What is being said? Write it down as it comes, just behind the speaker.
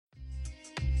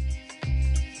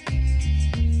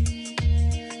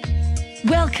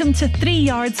Welcome to 3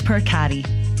 Yards Per Carry,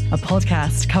 a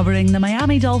podcast covering the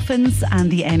Miami Dolphins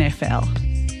and the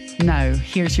NFL. Now,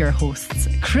 here's your hosts,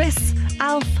 Chris,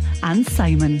 Alf, and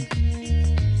Simon.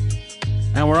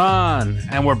 And we're on,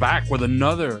 and we're back with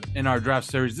another in our draft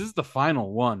series. This is the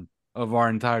final one of our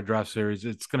entire draft series.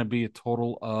 It's going to be a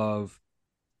total of,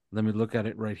 let me look at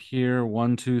it right here,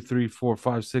 1, 2, 3, 4,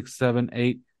 5, 6, 7,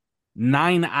 8,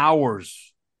 9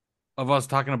 hours of us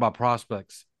talking about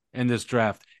prospects in this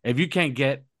draft. If you can't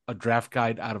get a draft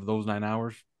guide out of those 9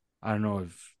 hours, I don't know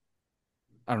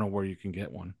where you can get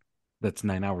one that's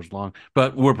 9 hours long,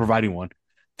 but we're providing one.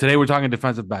 Today we're talking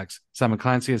defensive backs. Simon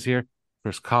Clancy is here.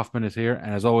 Chris Kaufman is here.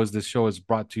 And as always, this show is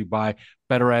brought to you by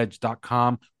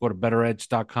BetterEdge.com. Go to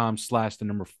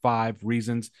BetterEdge.com/5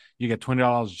 reasons. You get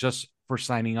 $20 just for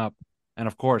signing up. And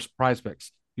of course,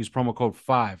 PrizePicks. Use promo code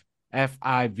 5,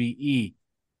 F-I-V-E.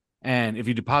 And if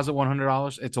you deposit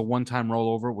 $100, it's a one-time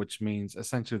rollover, which means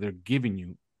essentially they're giving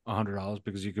you $100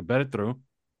 because you could bet it through,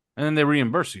 and then they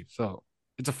reimburse you. So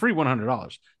it's a free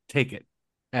 $100. Take it.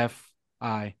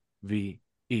 F-I-V-E.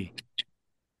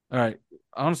 All right.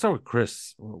 I want to start with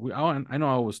Chris. I know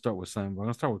I always start with Simon, but I'm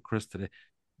going to start with Chris today.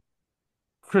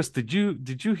 Chris, did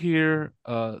you hear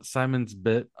Simon's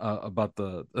bit about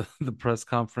the press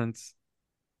conference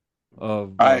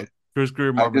of Chris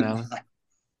Grier, Marvin Allen?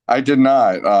 I did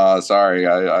not. Sorry,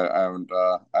 I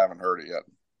haven't heard it yet.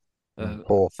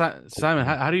 Simon,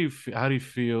 how do you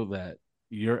feel that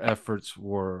your efforts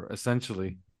were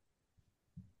essentially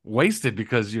wasted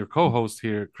because your co-host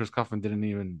here, Chris Kaufman, didn't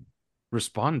even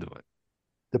respond to it?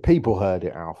 The people heard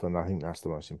it, Alf, and I think that's the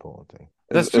most important thing.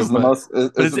 That's true, but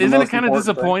isn't it kind of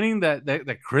disappointing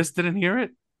that Chris didn't hear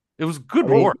it? It was good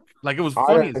work. Like, it was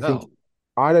funny as hell.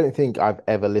 I don't think I've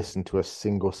ever listened to a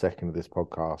single second of this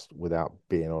podcast without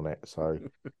being on it, so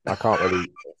I can't really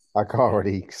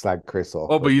slag Chris off.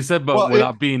 Oh, but you said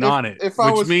without being on it,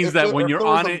 which means that when you're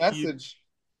on it,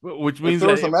 which means if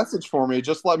there's a message for me,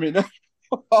 just let me know.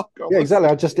 Yeah, exactly.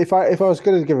 If I was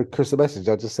going to give Chris a message,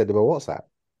 I just send him a WhatsApp.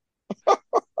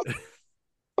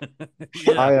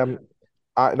 Yeah.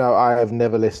 I have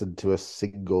never listened to a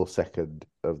single second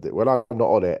of it. When I'm not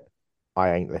on it,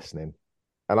 I ain't listening.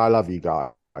 And I love you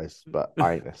guys, but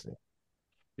I ain't listening.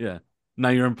 Yeah. Now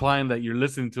you're implying that you're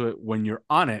listening to it when you're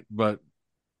on it, but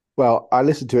well, I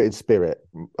listen to it in spirit.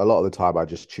 A lot of the time I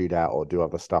just tune out or do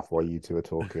other stuff while you two are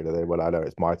talking, and then when I know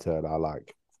it's my turn, I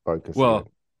focus. Well,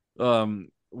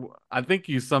 I think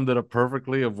you summed it up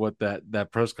perfectly of what that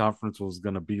press conference was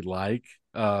going to be like.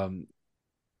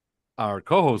 Our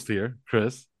co-host here,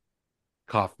 Chris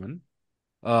Kaufman,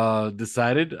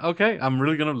 decided, okay, I'm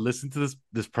really going to listen to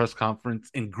this press conference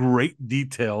in great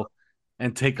detail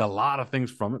and take a lot of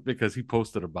things from it because he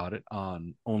posted about it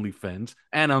on OnlyFans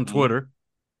and on Twitter.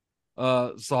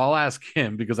 So I'll ask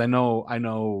him because I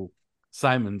know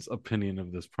Simon's opinion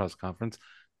of this press conference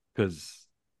because,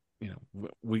 you know,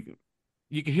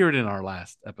 you can hear it in our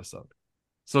last episode.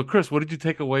 So, Chris, what did you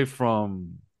take away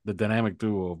from the dynamic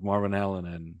duo of Marvin Allen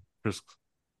and Chris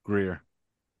Grier?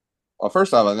 Well,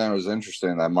 first off, I think it was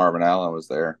interesting that Marvin Allen was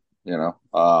there. You know,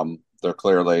 they're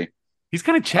clearly he's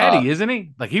kind of chatty, isn't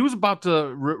he? Like, he was about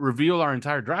to reveal our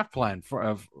entire draft plan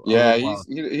for. He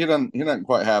doesn't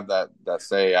quite have that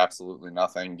say absolutely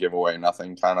nothing, give away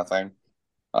nothing kind of thing.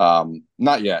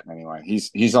 Not yet, anyway.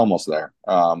 He's almost there.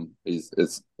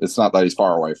 It's not that he's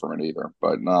far away from it either,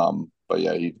 but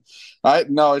yeah,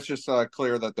 it's just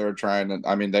clear that they're trying to.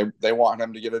 I mean, they want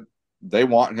him to get a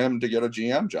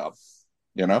GM job,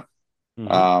 you know.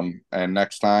 Mm-hmm. And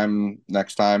next time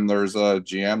there's a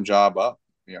GM job up,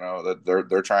 you know, that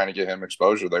they're trying to get him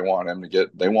exposure. They want him to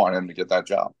get that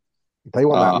job. They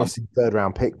want that missing third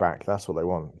round pick back. That's what they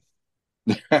want.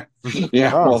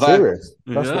 Yeah, well, serious.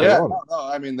 That's what they want. No,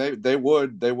 I mean they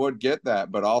would get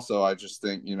that, but also I just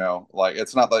think, you know, like,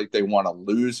 it's not like they want to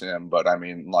lose him, but I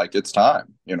mean, like, it's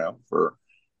time, you know, for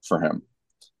him,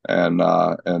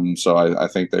 and so I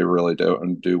think they really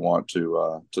do want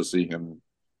to see him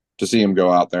go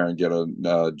out there and get a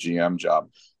GM job.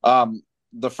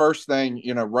 The first thing,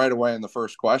 you know, right away in the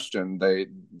first question, they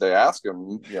ask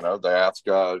him, you know,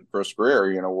 Chris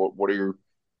Grier, you know,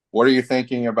 what are you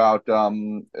thinking about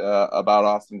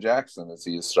Austin Jackson? Is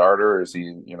he a starter? Is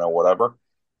he, you know, whatever?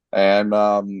 And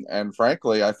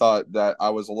frankly, I thought that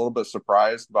I was a little bit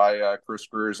surprised by Chris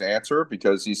Grier's answer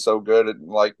because he's so good at,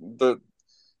 like,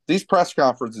 these press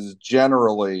conferences.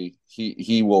 Generally,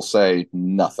 he will say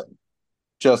nothing.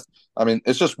 I mean,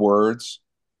 it's just words.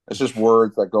 It's just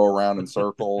words that go around in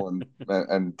circle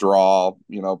and draw.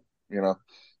 You know.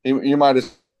 You might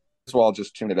as well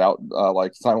just tune it out,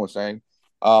 like Simon was saying.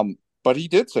 But he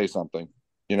did say something.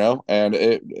 and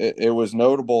it was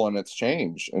notable in its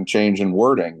change in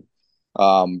wording.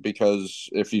 Because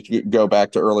if you go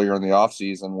back to earlier in the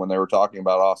offseason when they were talking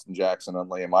about Austin Jackson and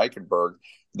Liam Eichenberg,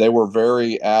 they were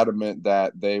very adamant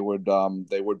that they would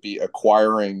be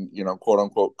acquiring, quote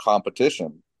unquote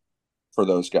competition for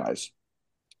those guys.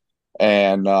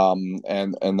 And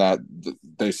that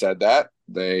they said that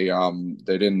they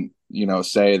didn't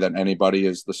say that anybody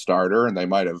is the starter, and they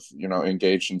might have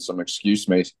engaged in some excuse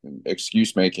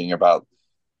making about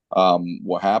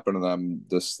what happened to them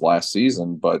this last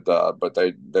season, but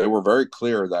they were very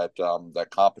clear that that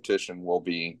competition will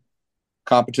be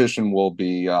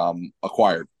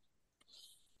acquired.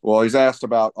 Well, he's asked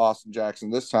about Austin Jackson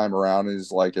this time around.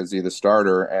 He's like, is he the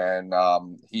starter? And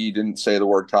he didn't say the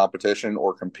word competition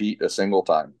or compete a single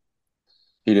time.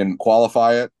 He didn't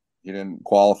qualify it. He didn't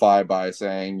qualify by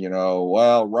saying,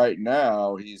 well, right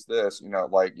now he's this,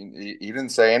 like he didn't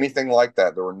say anything like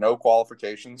that. There were no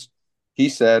qualifications. He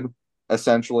said,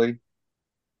 essentially,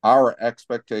 our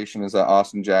expectation is that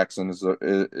Austin Jackson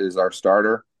is our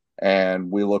starter,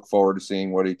 and we look forward to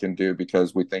seeing what he can do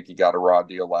because we think he got a raw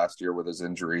deal last year with his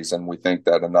injuries, and we think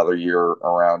that another year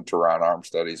around Teron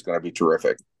Armstead is going to be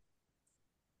terrific.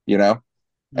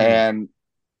 And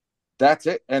that's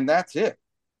it.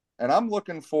 And I'm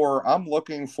looking for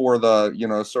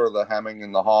the sort of the hemming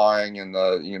and the hawing and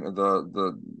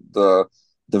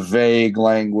the vague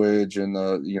language and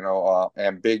the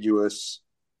ambiguous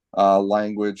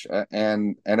language,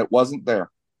 and it wasn't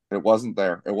there. It wasn't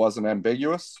there. It wasn't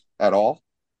ambiguous at all.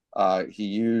 He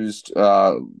used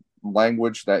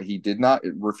language that he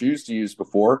refused to use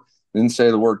before. Didn't say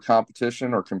the word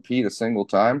competition or compete a single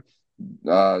time.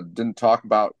 Didn't talk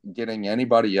about getting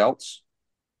anybody else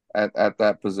at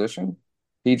that position.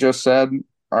 He just said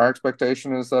our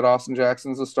expectation is that Austin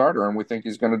Jackson's a starter, and we think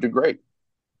he's going to do great.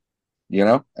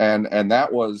 And that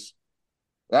was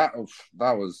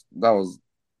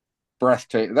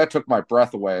breathtaking. That took my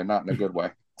breath away, and not in a good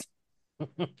way.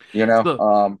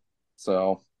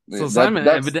 So Simon,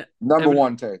 that's number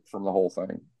one take from the whole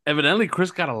thing. Evidently,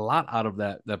 Chris got a lot out of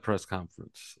that press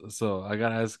conference. So I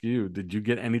gotta ask you, did you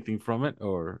get anything from it,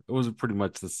 or was it pretty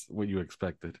much what you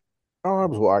expected? Oh,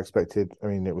 it was what I expected. I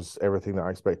mean, it was everything that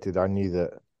I expected. I knew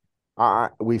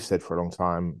that we've said for a long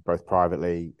time, both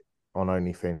privately on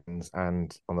OnlyFins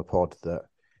and on the pod, that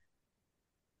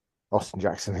Austin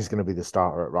Jackson is going to be the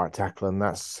starter at right tackle, and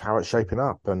that's how it's shaping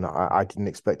up. And I didn't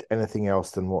expect anything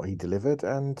else than what he delivered,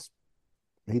 and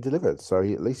he delivered. So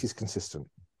at least he's consistent.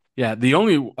 Yeah, the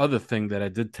only other thing that I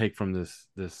did take from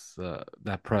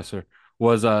that presser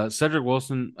was Cedric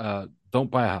Wilson. Don't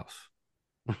buy a house.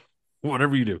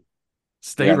 Whatever you do,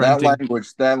 stay renting.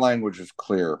 That language is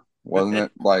clear, wasn't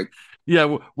it? Like,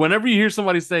 yeah. Whenever you hear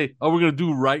somebody say, "Oh, we're gonna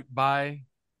do right by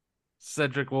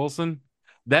Cedric Wilson,"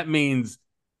 that means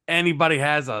anybody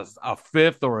has a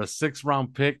fifth or a sixth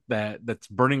round pick that's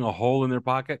burning a hole in their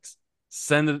pockets,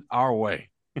 send it our way.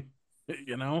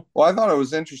 Well, I thought it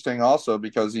was interesting also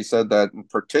because he said that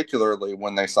particularly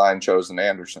when they signed Chosen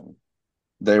Anderson,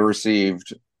 they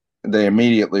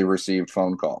immediately received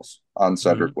phone calls on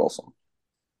Cedric Wilson.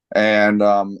 And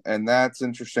that's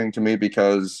interesting to me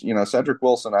because, Cedric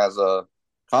Wilson has a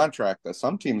contract that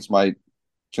some teams might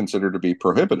consider to be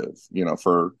prohibitive,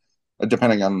 for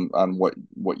depending on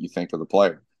what you think of the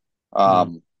player.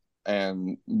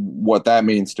 And what that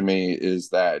means to me is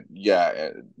that,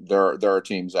 there are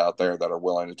teams out there that are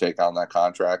willing to take on that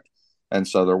contract. And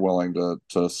so they're willing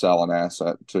to sell an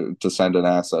asset, to send an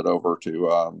asset over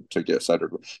to get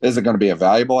Cedric. Is it going to be a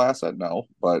valuable asset? No,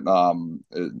 but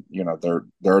there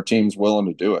are teams willing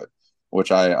to do it,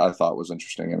 which I thought was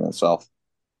interesting in itself.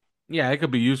 Yeah, it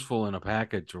could be useful in a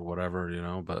package or whatever,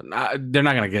 but they're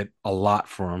not going to get a lot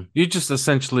for him. You're just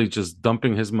essentially just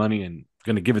dumping his money and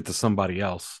going to give it to somebody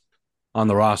else on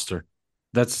the roster.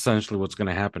 That's essentially what's going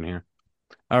to happen here.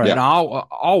 All right. Yeah. Now,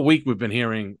 all week we've been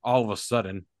hearing all of a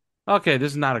sudden, okay,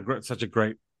 this is not such a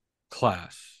great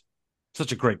class,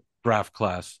 such a great draft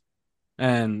class.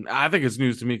 And I think it's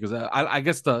news to me because I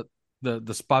guess the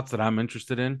spots that I'm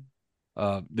interested in,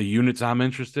 the units I'm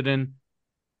interested in,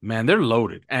 man, they're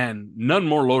loaded, and none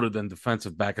more loaded than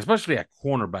defensive back, especially at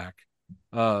cornerback.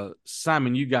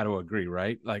 Simon, you got to agree,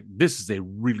 right? Like, this is a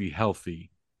really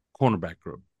healthy cornerback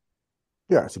group.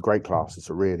 Yeah, it's a great class. It's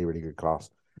a really, really good class.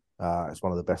 It's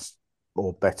one of the best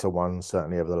or better ones,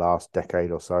 certainly over the last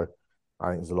decade or so. I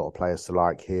think there's a lot of players to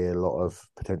like here, a lot of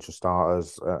potential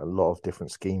starters, a lot of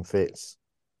different scheme fits,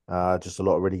 just a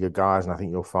lot of really good guys. And I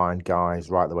think you'll find guys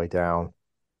right the way down,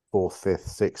 4th, 5th,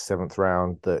 6th, 7th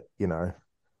round that,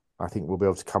 I think we'll be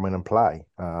able to come in and play.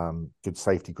 Good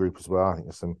safety group as well. I think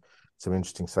there's some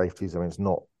interesting safeties. I mean, it's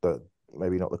not that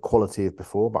maybe not the quality of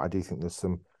before, but I do think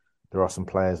there are some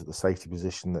players at the safety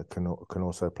position that can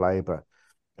also play. But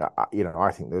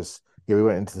I think we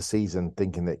went into the season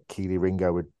thinking that Keely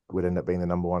Ringo would end up being the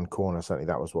number one corner. Certainly,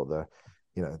 that was what the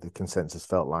consensus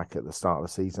felt like at the start of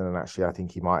the season. And actually, I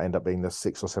think he might end up being the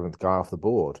 6th or 7th guy off the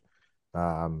board.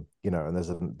 And there's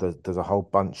a whole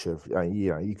bunch of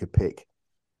you could pick.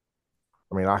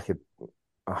 I mean, I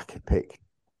could pick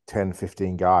 10,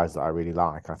 15 guys that I really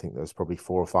like. I think there's probably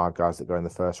 4 or 5 guys that go in the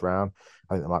first round.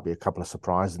 I think there might be a couple of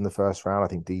surprises in the first round. I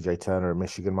think DJ Turner of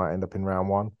Michigan might end up in round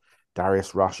 1.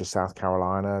 Darius Rush of South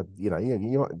Carolina. You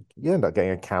end up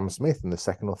getting a Cam Smith in the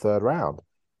 2nd or 3rd round.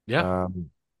 Yeah.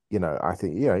 I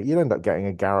think you'd end up getting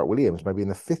a Garrett Williams maybe in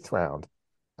the 5th round.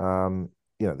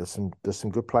 There's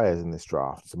some good players in this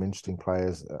draft. Some interesting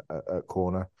players at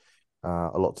corner.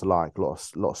 A lot to like. A lot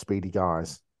of speedy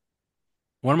guys.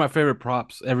 One of my favorite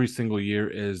props every single year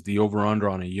is the over-under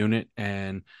on a unit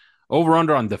and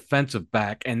over-under on defensive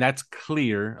back, and that's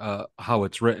clear how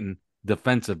it's written,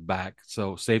 defensive back.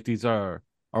 So safeties are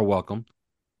welcome.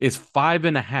 It's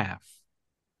 5.5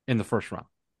 in the first round,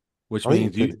 which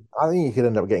means I think you could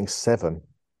end up getting 7.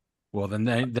 Well, then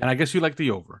I guess you like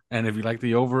the over, and if you like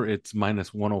the over, it's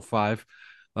 -105.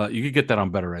 You could get that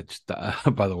on Better Edge,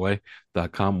 by the way,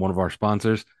 .com, one of our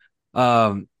sponsors.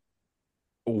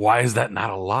 Why is that not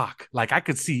a lock? Like, I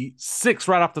could see 6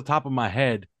 right off the top of my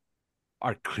head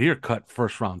are clear-cut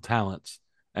first-round talents.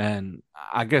 And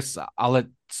I guess I'll let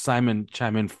Simon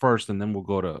chime in first, and then we'll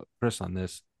go to Chris on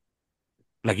this.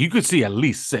 Like, you could see at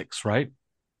least 6, right?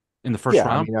 In the first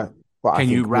round. I mean, can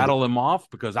you rattle them off?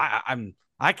 Because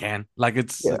I can. Like,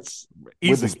 it's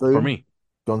easy for me.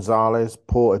 Gonzalez,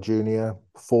 Porter Jr.,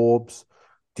 Forbes,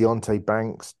 Deonte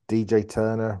Banks, DJ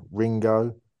Turner,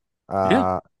 Ringo.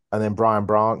 And then Brian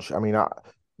Branch. I mean,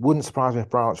 wouldn't surprise me if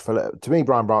Branch fell. To me,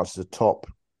 Brian Branch is a top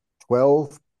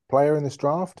 12 player in this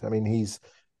draft. I mean, he's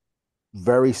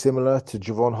very similar to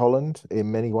Javon Holland in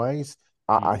many ways.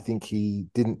 I think he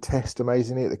didn't test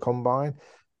amazingly at the combine,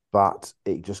 but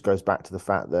it just goes back to the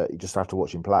fact that you just have to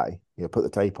watch him play. Put the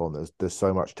tape on. There's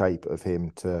so much tape of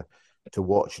him to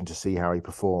watch and to see how he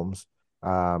performs.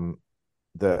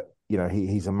 That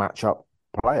he's a matchup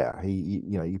player.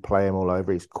 You play him all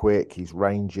over. He's quick, he's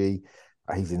rangy,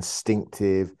 he's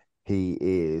instinctive. He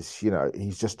is,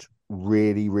 he's just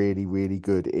really, really, really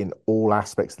good in all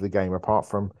aspects of the game, apart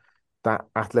from that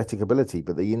athletic ability.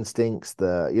 But the instincts,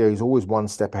 he's always one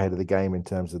step ahead of the game in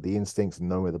terms of the instincts and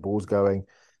knowing where the ball's going.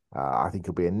 I think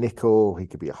he'll be a nickel. He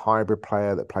could be a hybrid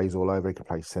player that plays all over. He could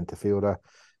play center fielder.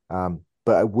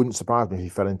 But it wouldn't surprise me if he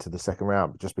fell into the 2nd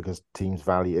round just because teams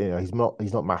value. He's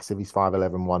not massive. He's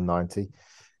 5'11", 190.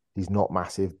 He's not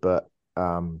massive, but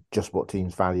just what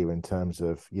teams value in terms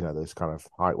of those kind of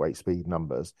height, weight, speed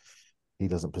numbers, he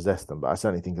doesn't possess them. But I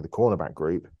certainly think of the cornerback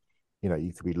group.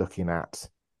 You could be looking at,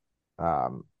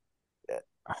 5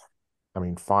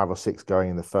 or 6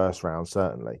 going in the 1st round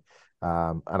certainly,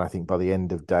 and I think by the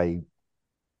end of the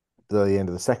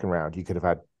 2nd round, you could have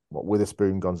had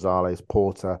Witherspoon, Gonzalez,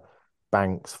 Porter,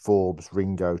 Banks, Forbes,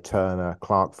 Ringo, Turner,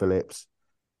 Clark Phillips,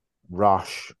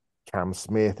 Rush, Cam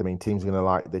Smith. I mean, teams are going to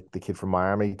like the kid from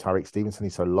Miami, Tyreek Stevenson.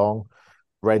 He's so long.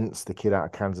 Brents, the kid out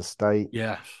of Kansas State.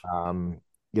 Yeah.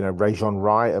 Rajon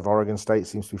Wright of Oregon State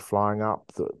seems to be flying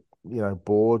up the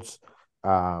boards.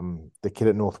 The kid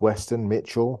at Northwestern,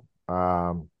 Mitchell,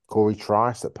 Corey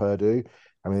Trice at Purdue.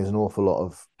 I mean, there's an awful lot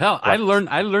of. Hell, I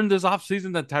learned this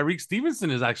offseason that Tyreek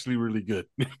Stevenson is actually really good.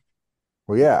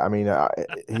 Well, yeah. I mean,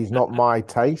 he's not my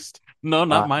taste. No,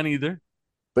 not mine either.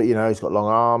 But he's got long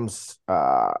arms.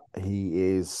 He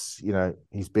is,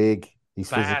 he's big. He's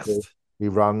fast. Physical. He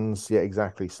runs. Yeah,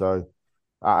 exactly. So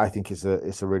I think it's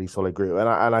a really solid group. And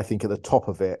I think at the top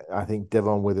of it, I think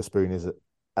Devon Witherspoon is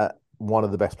one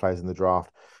of the best players in the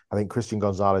draft. I think Christian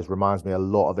Gonzalez reminds me a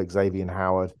lot of Xavier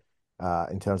Howard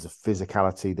in terms of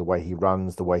physicality, the way he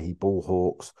runs, the way he ball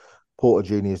hawks. Porter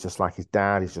Jr. is just like his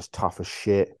dad. He's just tough as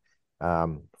shit.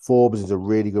 Forbes is a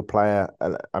really good player.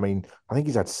 I mean, I think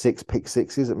he's had 6 pick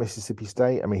sixes at Mississippi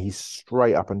State. I mean, he's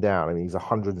straight up and down. I mean, he's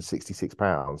 166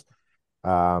 pounds.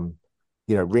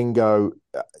 Ringo,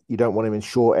 you don't want him in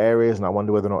short areas, and I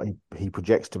wonder whether or not he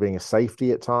projects to being a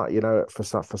safety at times,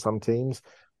 for some teams.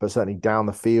 But certainly down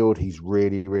the field, he's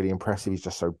really, really impressive. He's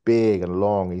just so big and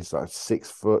long. He's like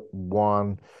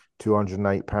 6'1",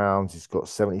 208 pounds. He's got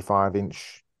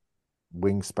 75-inch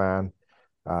wingspan.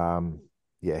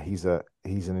 He's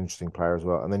an interesting player as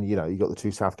well. And then you got the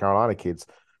 2 South Carolina kids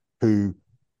who,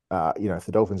 if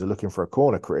the Dolphins are looking for a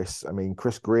corner, Chris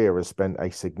Greer has spent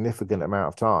a significant amount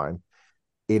of time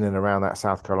in and around that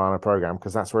South Carolina program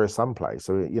because that's where his son plays.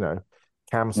 So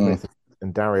Cam Smith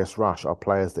and Darius Rush are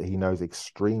players that he knows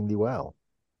extremely well.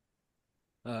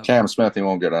 Cam Smith, he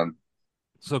won't get on.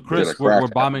 So, Chris, we're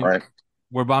bombing. Right?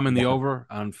 We're bombing the over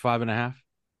on 5.5.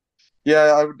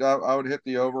 Yeah, I would hit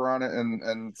the over on it,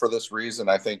 and for this reason,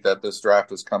 I think that this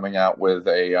draft is coming out with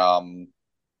a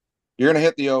you're going to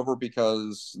hit the over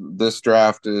because this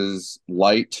draft is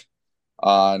light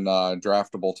on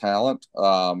draftable talent,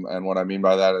 and what I mean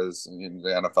by that is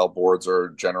the NFL boards are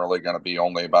generally going to be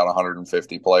only about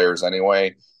 150 players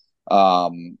anyway,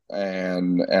 and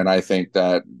I think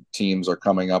that teams are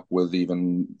coming up with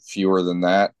even fewer than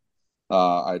that.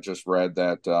 I just read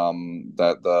that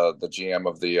that the GM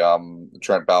of the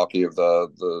Trent Baalke of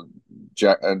the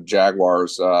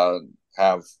Jaguars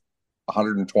have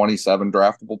 127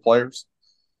 draftable players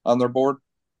on their board,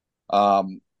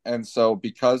 and so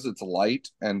because it's light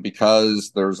and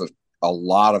because there's a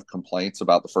lot of complaints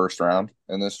about the first round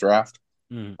in this draft,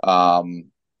 then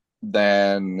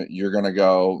you're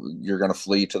gonna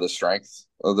flee to the strength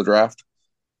of the draft.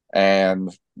 And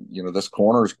this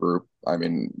corners group, I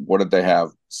mean, what did they have?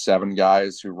 Seven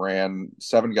guys who ran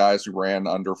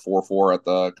under 4.4 at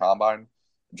the combine,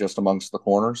 just amongst the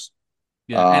corners.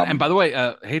 Yeah, and by the way,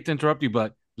 hate to interrupt you,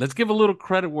 but let's give a little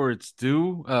credit where it's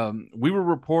due. We were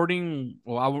reporting.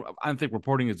 Well, I don't think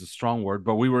reporting is a strong word,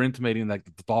 but we were intimating that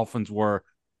the Dolphins were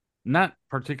not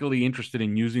particularly interested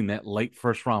in using that late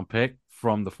first round pick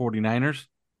from the 49ers,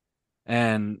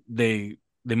 and they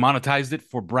monetized it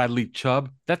for Bradley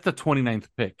Chubb. That's the 29th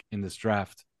pick in this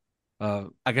draft. I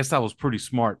guess that was pretty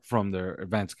smart from their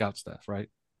advanced scout staff, right?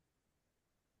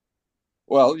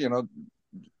 Well,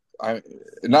 I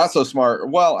not so smart.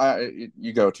 Well,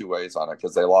 you go two ways on it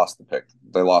because they lost the pick.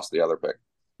 They lost the other pick,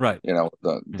 right?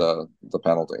 The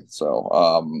penalty.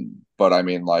 So, but I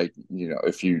mean, like,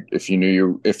 if you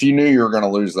knew you were going to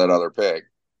lose that other pick,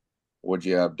 would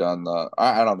you have done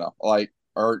I don't know, like.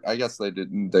 Or I guess they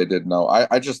didn't know.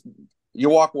 I just, you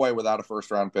walk away without a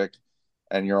first round pick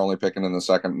and you're only picking in the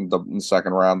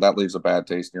second round, that leaves a bad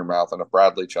taste in your mouth. And if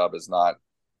Bradley Chubb is not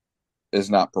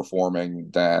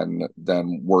performing, then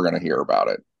we're going to hear about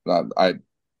it.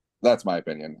 That's my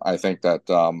opinion. I think that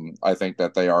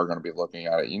they are going to be looking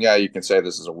at it. And yeah, you can say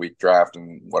this is a weak draft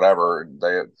and whatever.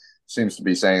 They seems to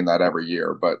be saying that every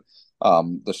year, but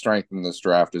the strength in this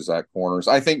draft is at corners.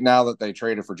 I think now that they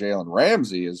traded for Jalen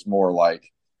Ramsey is more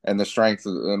like, and the strength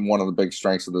and one of the big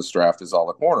strengths of this draft is all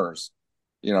the corners.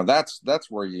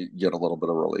 That's where you get a little bit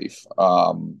of relief.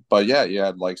 But yeah, you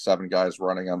had like 7 guys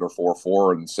running under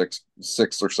 4.4 and six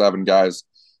or 7 guys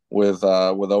with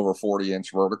over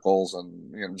 40-inch verticals,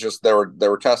 and just they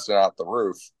were testing out the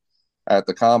roof at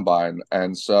the combine,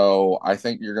 and so I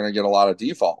think you're going to get a lot of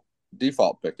default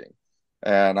picking.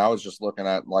 And I was just looking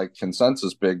at like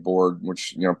Consensus Big Board,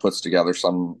 which puts together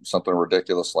something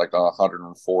ridiculous like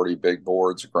 140 big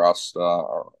boards across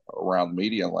around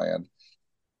media land.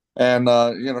 And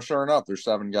sure enough, there's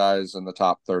 7 guys in the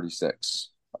top 36.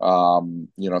 Some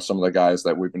of the guys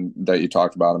that you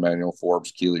talked about, Emmanuel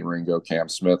Forbes, Keely Ringo, Cam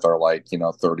Smith, are like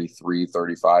 33,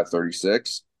 35,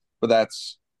 36. But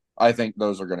I think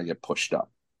those are going to get pushed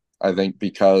up. I think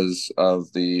because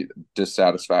of the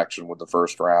dissatisfaction with the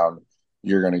first round,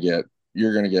 you're gonna get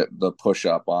the push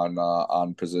up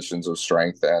on positions of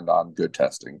strength and on good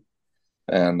testing,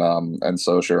 and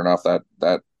so sure enough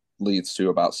that leads to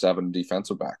about 7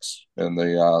 defensive backs in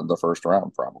the first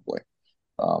round probably.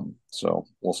 So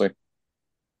we'll see.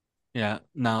 Yeah.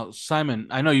 Now, Simon,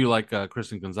 I know you like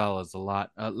Christian Gonzalez a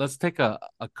lot. Let's take a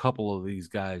couple of these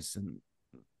guys and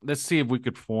let's see if we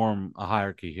could form a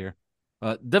hierarchy here.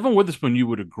 Devon Witherspoon, you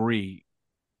would agree.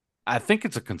 I think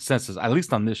it's a consensus, at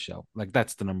least on this show. Like,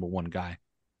 that's the number 1 guy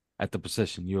at the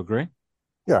position. You agree?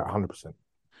 Yeah, 100%.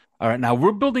 All right. Now,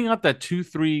 we're building up that 2,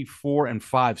 3, 4, and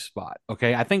 5 spot.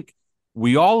 Okay. I think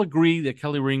we all agree that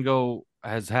Kelee Ringo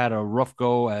has had a rough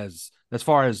go as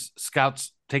far as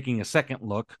scouts taking a second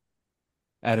look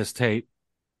at his tape.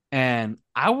 And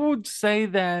I would say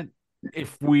that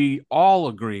if we all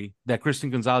agree that Christian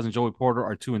Gonzalez and Joey Porter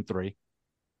are 2 and 3,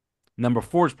 number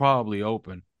 4 is probably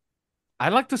open.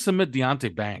 I'd like to submit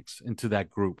Deonte Banks into that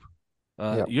group.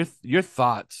 Your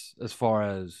thoughts as far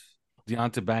as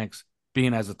Deonte Banks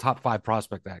being as a top 5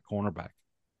 prospect at cornerback?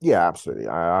 Yeah, absolutely.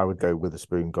 I would go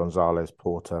Witherspoon, Gonzalez,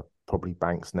 Porter, probably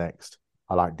Banks next.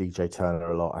 I like DJ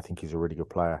Turner a lot. I think he's a really good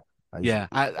player.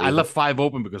 I left 5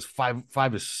 open because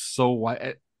five is so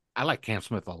wide. I like Cam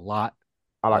Smith a lot.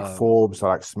 I like Forbes. I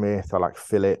like Smith. I like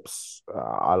Phillips.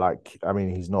 I like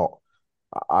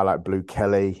Blue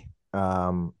Kelly.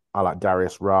 I like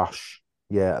Darius Rush.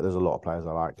 Yeah, there's a lot of players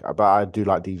I like. But I do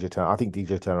like DJ Turner. I think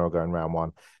DJ Turner will go in round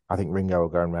 1. I think Ringo will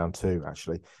go in round 2,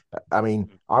 actually. I mean,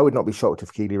 I would not be shocked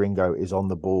if Keely Ringo is on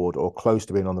the board or close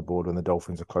to being on the board when the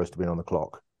Dolphins are close to being on the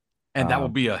clock. And that will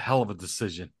be a hell of a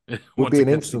decision. Would be an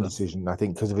interesting decision, I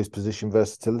think, because of his position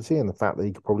versatility and the fact that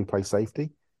he could probably play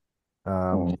safety.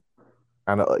 And,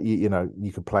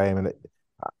 you could play him. And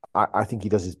I think he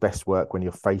does his best work when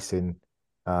you're facing,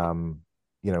 when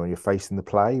you're facing the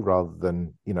play rather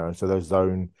than,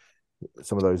 so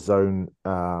some of those zone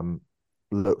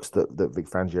looks that Vic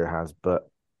Fangio has. But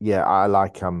yeah, I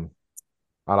like the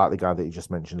guy that you just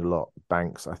mentioned a lot,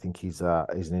 Banks. I think he's an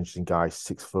interesting guy.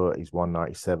 6 foot, he's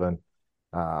 197.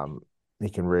 He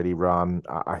can really run.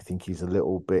 I think he's a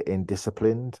little bit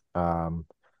indisciplined,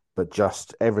 but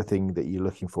just everything that you're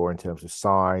looking for in terms of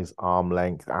size, arm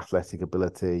length, athletic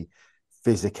ability,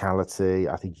 physicality.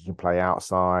 I think he can play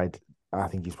outside. I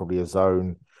think he's probably a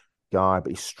zone guy,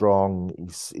 but he's strong.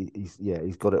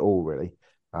 He's got it all really.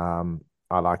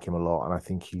 I like him a lot, and I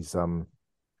think he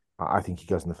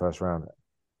goes in the first round.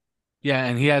 Yeah,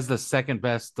 and he has the second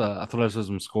best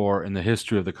athleticism score in the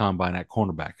history of the combine at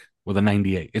cornerback with a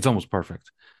 98. It's almost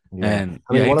perfect. Yeah. And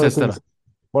I mean, one of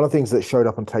the things that showed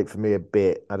up on tape for me a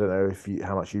bit, I don't know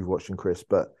how much you've watched him, Chris,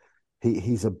 but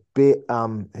he's a bit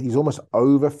he's almost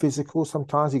over physical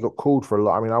sometimes. He got called for a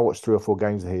lot. I mean, I watched 3 or 4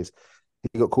 games of his.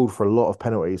 He got called for a lot of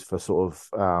penalties for sort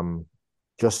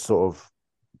of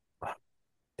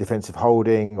defensive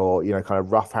holding or kind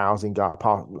of roughhousing,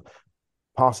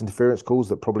 pass interference calls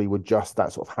that probably were just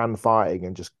that sort of hand fighting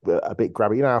and just a bit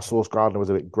grabby. You know how Sauce Gardner was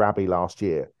a bit grabby last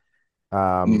year.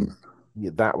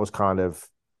 That was kind of,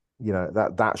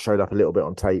 that showed up a little bit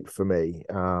on tape for me.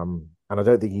 And I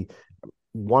don't think he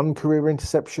one career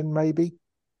interception, maybe.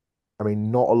 I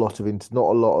mean, not a lot of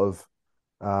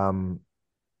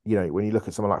when you look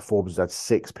at someone like Forbes who's had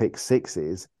 6 pick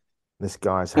sixes, this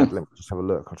guy's had, let me just have a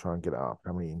look. I'll try and get it up.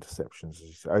 How many interceptions?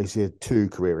 He's had 2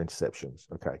 career interceptions.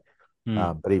 Okay.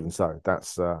 But even so,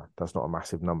 that's not a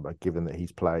massive number, given that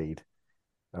he's played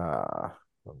 1,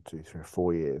 2, 3,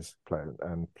 4 years,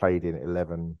 played in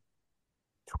 11,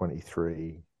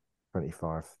 23,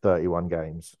 25, 31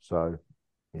 games. So,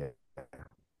 yeah.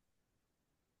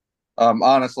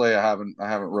 Honestly, I haven't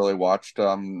really watched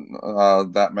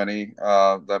that many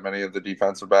of the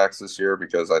defensive backs this year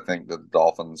because I think the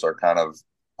Dolphins are kind of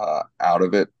out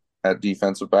of it at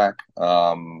defensive back.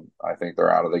 I think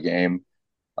they're out of the game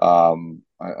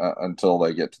until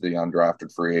they get to the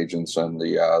undrafted free agents and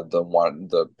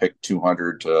the pick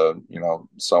 200 to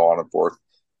so on and forth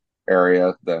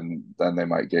area. Then they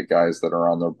might get guys that are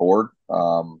on their board.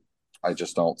 I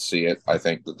just don't see it. I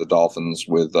think that the Dolphins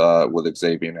with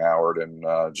Xavier Howard and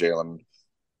Jalen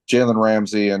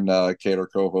Ramsey and Kader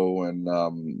Kovo and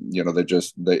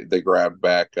they grabbed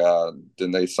back.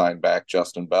 Didn't they sign back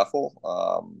Justin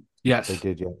Bethel? Yes, they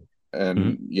did. Yeah.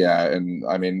 And and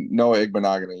I mean, Noah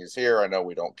Igbenogany is here. I know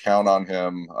we don't count on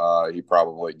him. He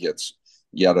probably gets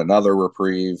yet another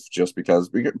reprieve just because.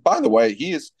 By the way,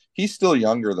 he's still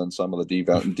younger than some of the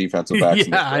defensive backs.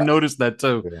 Yeah, I noticed that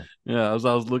too. Yeah, as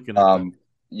I was looking at that.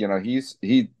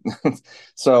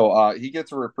 So he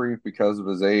gets a reprieve because of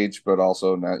his age, but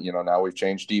also now we've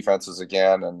changed defenses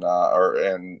again,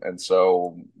 and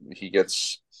so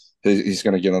he's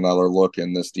going to get another look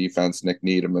in this defense. Nick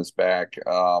Needham is back.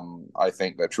 I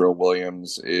think that Trill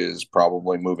Williams is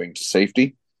probably moving to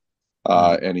safety.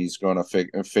 And he's going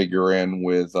to figure in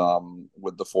with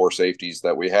the 4 safeties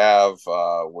that we have,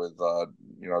 with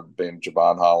being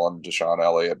Javon Holland, Deshaun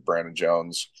Elliott, Brandon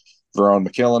Jones, Verone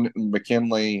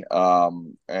McKinley,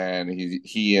 and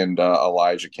he and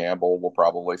Elijah Campbell will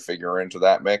probably figure into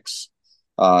that mix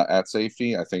at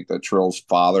safety. I think that Trill's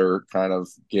father kind of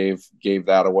gave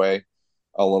that away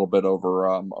a little bit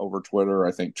over Twitter.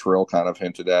 I think Trill kind of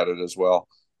hinted at it as well.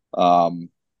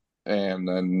 And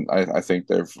then I think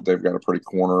they've got a pretty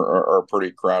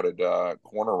pretty crowded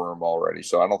corner room already.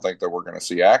 So I don't think that we're going to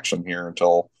see action here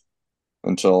until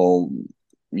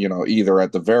either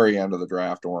at the very end of the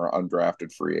draft or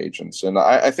undrafted free agents. And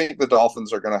I think the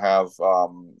Dolphins are going to have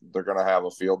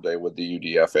a field day with the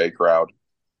UDFA crowd.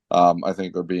 I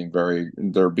think they're being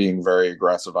very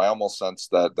aggressive. I almost sense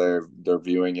that they're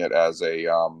viewing it as a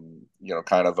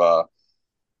kind of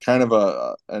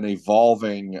an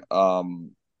evolving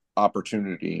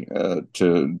opportunity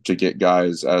to get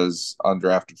guys as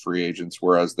undrafted free agents,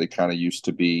 whereas they kind of used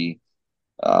to be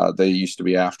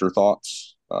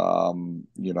afterthoughts. We'll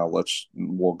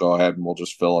go ahead and we'll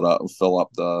just fill up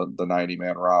the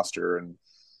 90-man roster and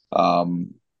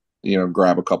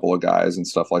grab a couple of guys and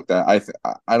stuff like that.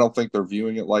 I don't think they're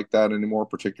viewing it like that anymore,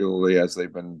 particularly as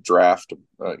they've been drafted.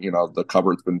 The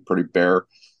cupboard's been pretty bare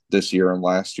this year and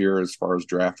last year as far as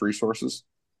draft resources.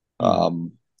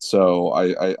 So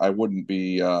I wouldn't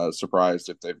be surprised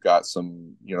if they've got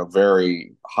some,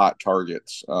 very hot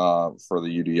targets for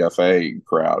the UDFA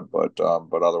crowd. But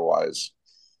otherwise,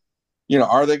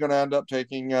 are they going to end up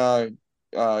taking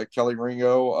Kelly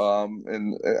Ringo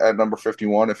at number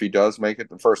 51 if he does make it?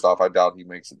 First off, I doubt he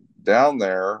makes it down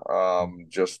there,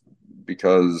 just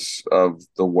because of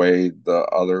the way the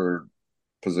other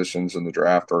positions in the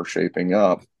draft are shaping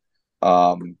up.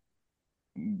 Are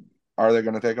they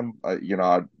going to take him?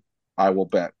 I will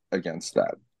bet against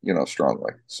that,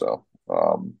 strongly. So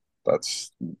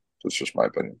that's just my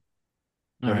opinion.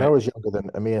 Well, Noah's younger than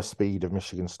Amir Speed of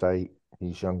Michigan State.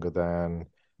 He's younger than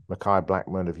Mackay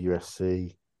Blackman of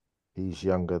USC. He's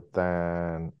younger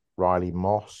than Riley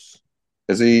Moss.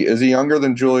 Is he younger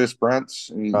than Julius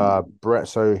Brents? Brett.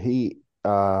 So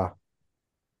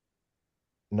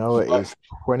Noah is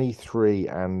 23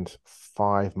 and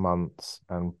 5 months,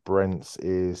 and Brent's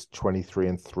is 23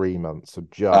 and 3 months. So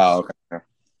just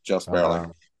barely.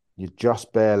 You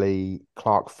just barely.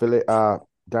 Clark Phillip.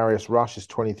 Darius Rush is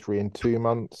 23 and 2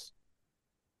 months.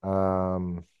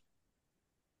 Daryl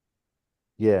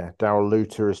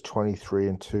Luter is 23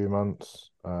 and 2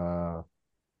 months.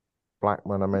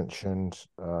 Blackman, I mentioned.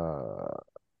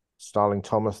 Starling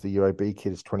Thomas, the UAB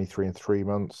kid, is 23 and 3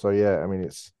 months. So I mean,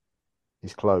 he's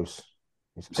close.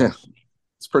 He's close.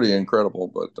 It's pretty incredible,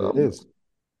 but it is.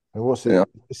 And what's it? Yeah.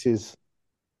 This is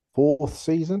 4th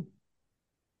season.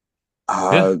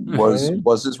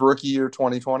 Was his rookie year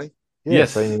 2020?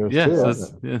 Yes.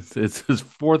 It's his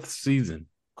 4th season.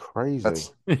 Crazy.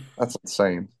 That's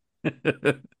insane.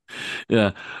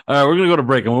 Yeah. All right, we're gonna go to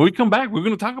break, and when we come back, we're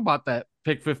gonna talk about that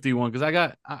pick 51 because I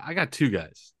got 2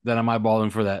 guys that I'm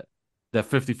eyeballing for that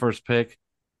 51st pick.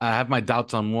 I have my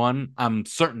doubts on one. I'm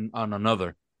certain on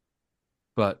another.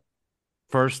 But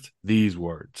first, these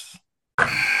words.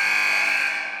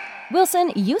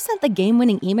 Wilson, you sent the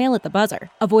game-winning email at the buzzer,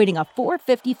 avoiding a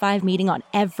 4:55 meeting on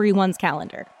everyone's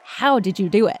calendar. How did you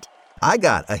do it? I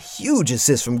got a huge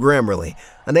assist from Grammarly,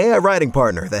 an AI writing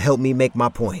partner that helped me make my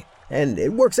point. And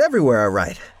it works everywhere I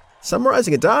write.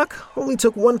 Summarizing a doc only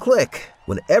took 1 click.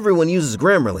 When everyone uses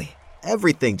Grammarly,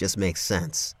 everything just makes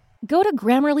sense. Go to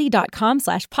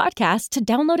Grammarly.com/podcast to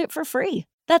download it for free.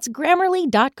 That's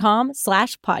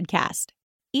Grammarly.com/podcast.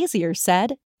 Easier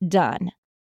said, done.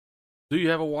 Do you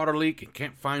have a water leak and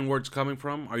can't find where it's coming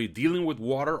from? Are you dealing with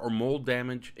water or mold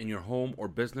damage in your home or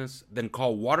business? Then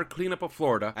call Water Cleanup of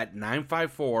Florida at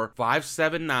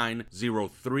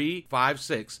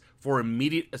 954-579-0356 for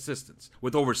immediate assistance.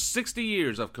 With over 60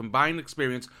 years of combined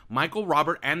experience, Michael,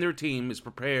 Robert, and their team is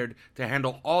prepared to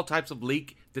handle all types of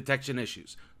leak detection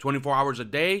issues, 24 hours a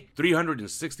day,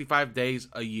 365 days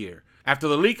a year. After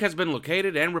the leak has been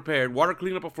located and repaired, Water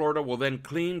Cleanup of Florida will then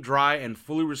clean, dry, and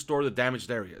fully restore the damaged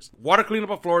areas. Water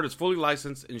Cleanup of Florida is fully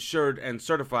licensed, insured, and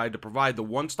certified to provide the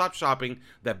one-stop shopping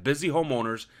that busy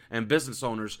homeowners and business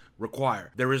owners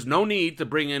require. There is no need to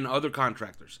bring in other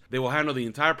contractors. They will handle the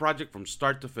entire project from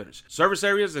start to finish. Service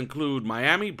areas include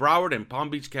Miami, Broward, and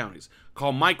Palm Beach counties.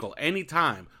 Call Michael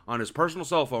anytime on his personal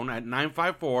cell phone at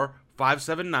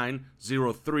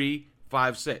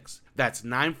 954-579-0356. That's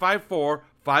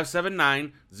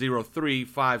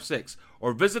 954-579-0356.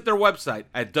 Or visit their website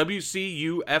at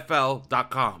wcufl.com.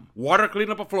 Water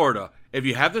Cleanup of Florida. If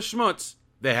you have the schmutz,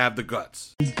 they have the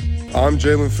guts. I'm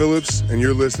Jalen Phillips, and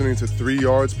you're listening to 3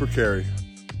 Yards Per Carry.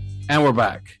 And we're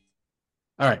back.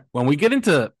 All right. When we get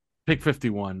into pick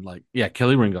 51,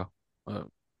 Kelly Ringo.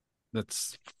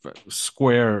 That's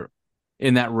square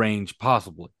in that range,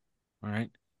 possibly. All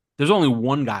right. There's only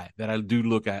one guy that I do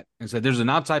look at and say there's an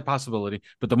outside possibility.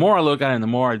 But the more I look at it and the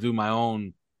more I do my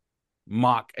own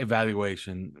mock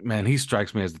evaluation, man, he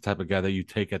strikes me as the type of guy that you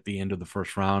take at the end of the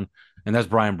first round. And that's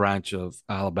Brian Branch of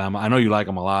Alabama. I know you like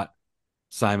him a lot,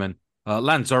 Simon.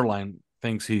 Lance Zierlein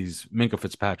thinks he's Minkah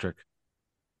Fitzpatrick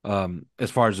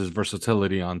as far as his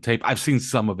versatility on tape. I've seen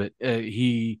some of it.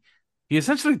 He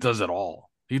essentially does it all.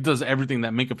 He does everything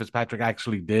that Minkah Fitzpatrick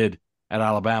actually did at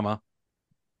Alabama.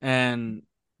 And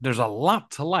there's a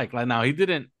lot to like. Like now, he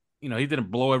didn't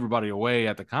blow everybody away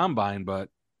at the combine, but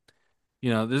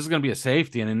this is going to be a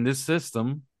safety. And in this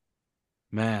system,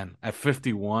 man, at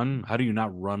 51, how do you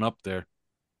not run up there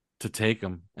to take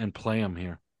him and play him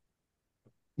here?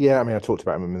 Yeah, I mean, I talked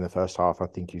about him in the first half. I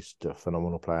think he's a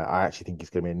phenomenal player. I actually think he's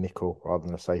going to be a nickel rather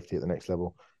than a safety at the next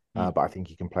level. But I think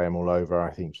you can play him all over.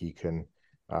 I think you can.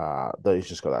 He's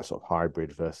just got that sort of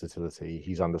hybrid versatility.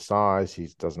 He's undersized. He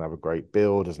doesn't have a great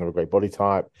build. Doesn't have a great body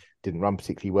type. Didn't run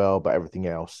particularly well, but everything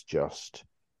else just.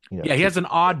 Yeah, he has an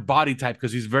odd body type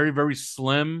because he's very, very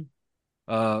slim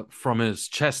from his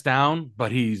chest down,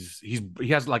 but he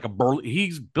has like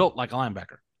he's built like a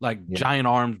linebacker, giant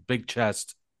arms, big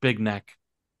chest. big neck.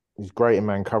 He's great in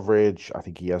man coverage. I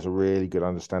think he has a really good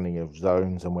understanding of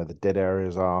zones and where the dead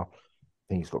areas are. I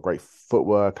think he's got great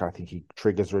footwork. I think he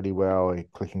triggers really well. He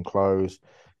click and close.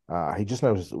 He just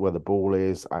knows where the ball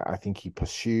is. I think he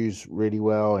pursues really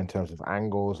well in terms of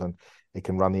angles, and he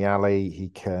can run the alley. He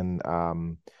can,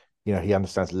 he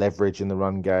understands leverage in the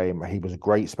run game. He was a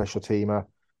great special teamer.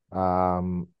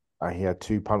 He had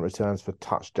 2 punt returns for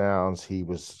touchdowns. He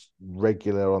was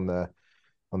regular on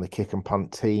the kick and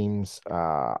punt teams.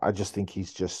 I just think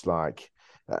he's just like,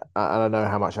 and I know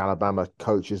how much Alabama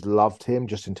coaches loved him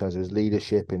just in terms of his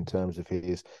leadership, in terms of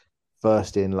his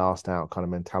first in, last out kind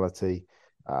of mentality.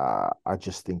 I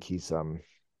just think he's a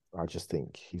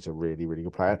really, really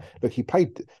good player. Look, he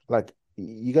played, like,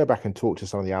 you go back and talk to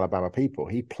some of the Alabama people.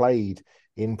 He played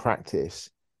in practice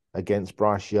against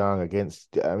Bryce Young,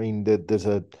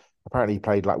 apparently he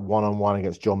played like one-on-one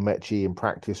against John Mechie in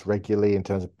practice regularly in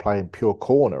terms of playing pure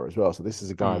corner as well. So this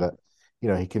is a guy that,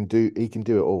 he can do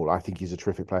it all. I think he's a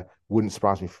terrific player. Wouldn't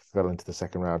surprise me if he fell into the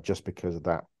second round just because of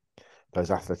those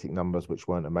athletic numbers, which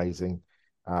weren't amazing.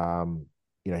 He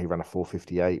ran a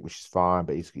 4.58, which is fine,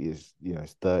 but he's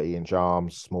 30-inch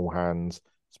arms, small hands,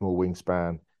 small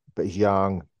wingspan, but he's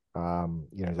young.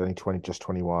 He's only 21,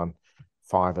 5'11",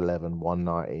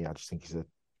 190. I just think he's a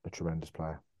tremendous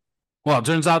player. Well, it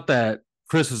turns out that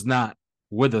Chris is not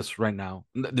with us right now.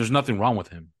 There's nothing wrong with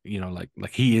him.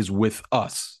 Like he is with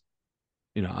us.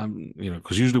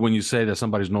 Because usually when you say that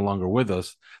somebody's no longer with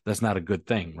us, that's not a good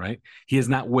thing, right? He is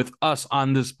not with us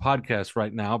on this podcast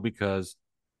right now because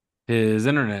his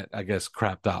internet, I guess,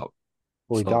 crapped out.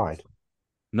 Well, he died.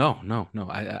 No.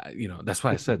 I that's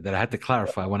why I said that I had to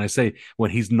clarify. When I say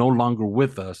when he's no longer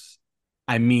with us,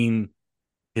 I mean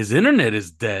his internet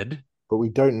is dead. But we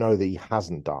don't know that he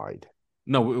hasn't died.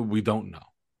 No, we don't know.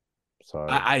 So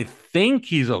I think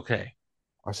he's okay.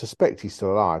 I suspect he's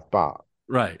still alive, but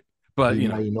right. But he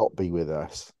may not be with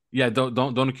us. Yeah,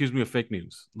 don't accuse me of fake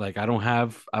news. Like I don't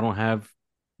have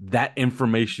that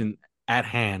information at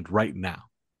hand right now.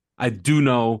 I do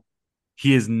know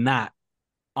he is not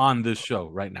on this show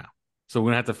right now. So we're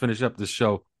gonna have to finish up this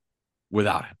show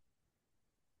without him.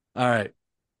 All right.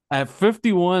 At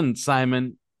 51,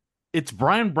 Simon, it's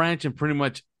Brian Branch and pretty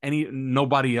much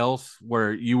nobody else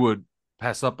where you would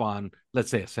pass up on, let's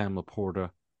say, a Sam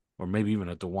Laporta or maybe even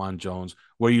a DeJuan Jones,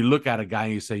 where you look at a guy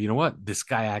and you say, you know what, this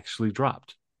guy actually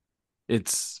dropped.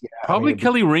 It's probably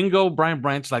Kelly Ringo, Brian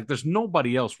Branch. Like, there's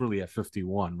nobody else really at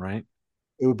 51, right?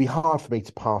 It would be hard for me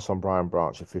to pass on Brian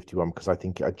Branch at 51 because I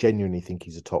genuinely think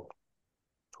he's a top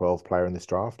 12 player in this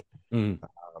draft.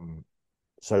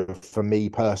 So for me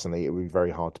personally, it would be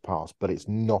very hard to pass, but it's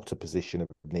not a position of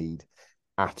need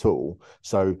at all.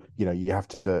 So, you have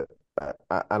to,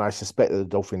 and I suspect that the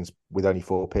Dolphins, with only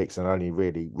 4 picks and only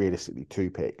really realistically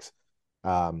 2 picks,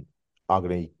 are not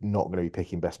going to be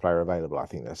picking best player available. I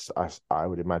think I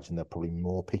would imagine they're probably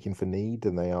more picking for need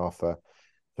than they are for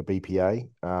BPA.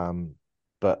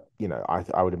 But,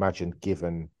 I would imagine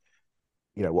given,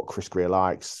 what Chris Greer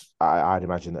likes, I'd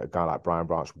imagine that a guy like Brian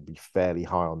Branch would be fairly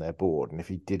high on their board. And if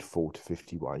he did fall to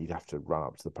 51, you'd have to run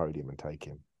up to the podium and take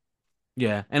him.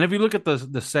 Yeah. And if you look at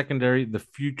the secondary, the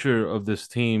future of this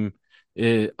team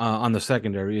on the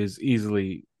secondary is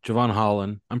easily Javon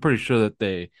Holland. I'm pretty sure that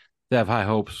they have high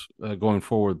hopes going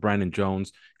forward with Brandon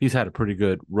Jones. He's had a pretty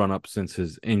good run up since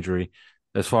his injury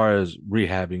as far as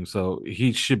rehabbing. So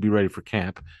he should be ready for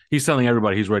camp. He's telling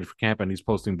everybody he's ready for camp, and he's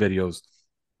posting videos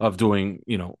of doing,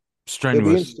 strenuous.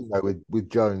 It'll be interesting though with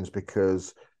Jones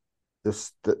because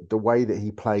the way that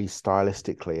he plays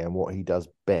stylistically and what he does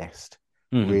best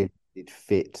really did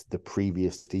fit the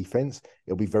previous defense.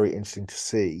 It'll be very interesting to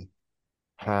see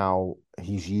how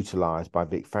he's utilized by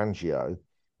Vic Fangio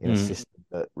in a system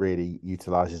that really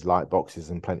utilizes light boxes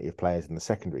and plenty of players in the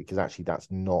secondary, because actually that's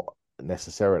not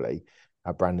necessarily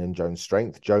a Brandon Jones'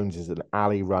 strength. Jones is an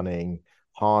alley running,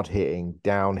 hard hitting,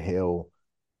 downhill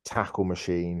tackle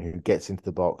machine who gets into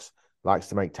the box, likes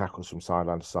to make tackles from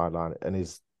sideline to sideline, and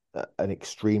is an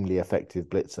extremely effective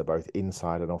blitzer both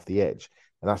inside and off the edge.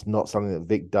 And that's not something that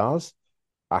Vic does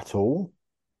at all.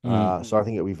 So I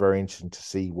think it'll be very interesting to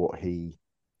see what he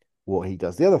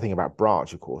does. The other thing about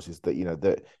Branch, of course, is that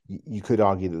that you could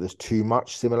argue that there's too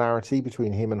much similarity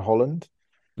between him and Holland.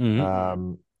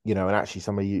 And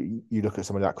actually you look at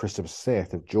somebody like Christopher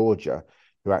Smith of Georgia,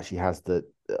 who actually has an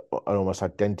almost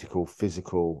identical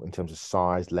physical in terms of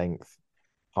size, length,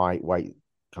 height, weight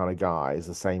kind of guy, is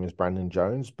the same as Brandon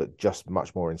Jones, but just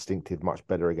much more instinctive, much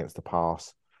better against the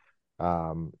pass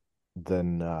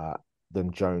than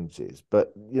Jones is.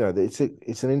 But it's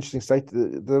an interesting state.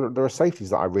 There are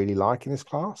safeties that I really like in this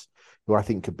class, who I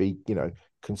think could be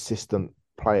consistent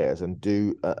players and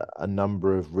do a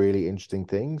number of really interesting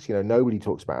things. You know, nobody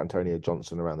talks about Antonio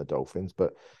Johnson around the Dolphins,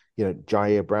 but you know,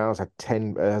 Jair Brown's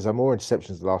has had more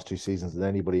interceptions the last 2 seasons than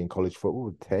anybody in college football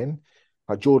with 10.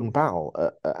 Like Jordan Battle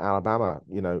at Alabama,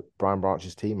 you know, Brian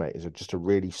Branch's teammate, is just a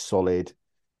really solid,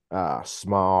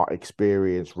 smart,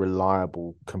 experienced,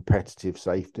 reliable, competitive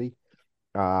safety.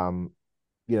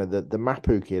 You know, the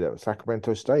Mapu kid at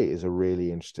Sacramento State is a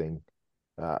really interesting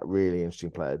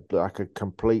player, like a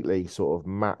completely sort of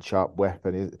match up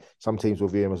weapon. Some teams will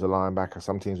view him as a linebacker,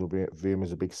 some teams will view him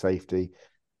as a big safety,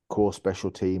 core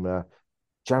special teamer.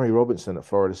 Jamie Robinson at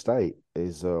Florida State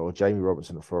or Jamie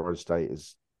Robinson at Florida State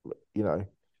is, you know,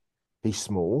 he's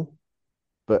small,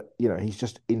 but you know, he's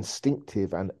just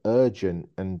instinctive and urgent,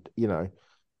 and you know,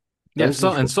 Yeah, so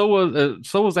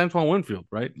was Antoine Winfield,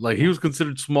 right? Like he was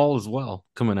considered small as well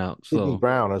coming out. Sidney So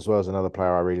Brown as well as another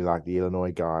player I really like, the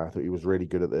Illinois guy. I thought he was really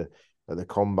good at the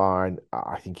combine.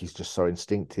 I think he's just so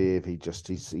instinctive.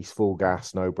 He's full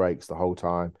gas, no brakes the whole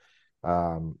time.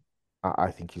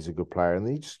 I think he's a good player. And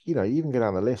he just, you know, you even go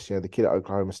down the list, you know, the kid at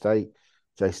Oklahoma State,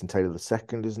 Jason Taylor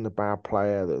II isn't a bad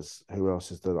player. There's who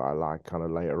else is there that I like kind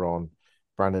of later on?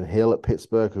 Brandon Hill at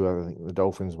Pittsburgh, who I think the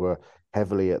Dolphins were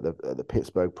heavily at the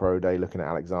Pittsburgh Pro Day looking at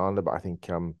Alexander, but I think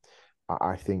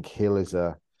Hill is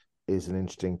an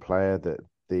interesting player. That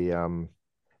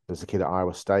there's a kid at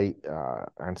Iowa State,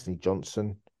 Anthony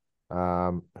Johnson,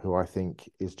 who I think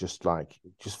is just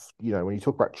you know, when you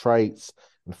talk about traits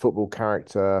and football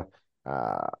character,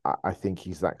 I think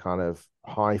he's that kind of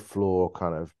high floor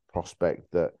kind of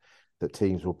prospect that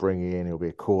teams will bring in. He'll be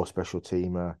a core special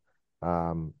teamer.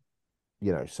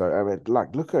 You know, so I mean,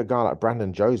 like look at a guy like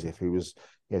Brandon Joseph, who was,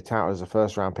 you know, touted as a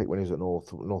first round pick when he was at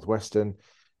Northwestern,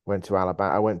 went to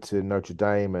Alabama, I went to Notre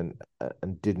Dame and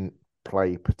didn't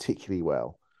play particularly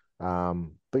well.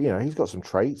 But you know, he's got some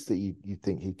traits that you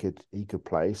think he could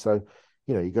play. So,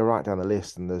 you know, you go right down the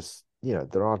list, and there's, you know,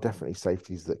 there are definitely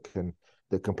safeties that can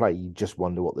play. You just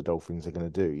wonder what the Dolphins are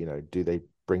going to do. You know, do they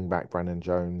bring back Brandon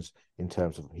Jones in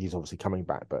terms of, he's obviously coming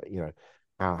back, but you know,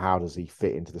 how does he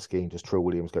fit into the scheme? Does Trill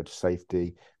Williams go to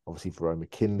safety? Obviously, Verone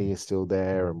McKinley is still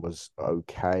there and was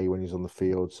okay when he was on the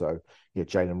field. So, yeah,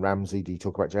 Jalen Ramsey. Do you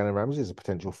talk about Jalen Ramsey as a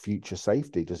potential future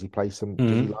safety? Does he play some?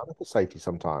 Does he line up at safety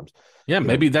sometimes? yeah,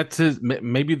 maybe that's his.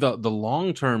 Maybe the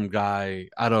long term guy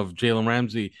out of Jalen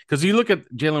Ramsey, because you look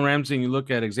at Jalen Ramsey and you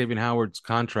look at Xavier Howard's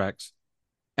contracts,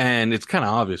 and it's kind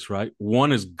of obvious, right?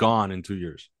 One is gone in 2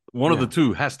 years. One of the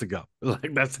two has to go.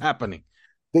 Like that's happening.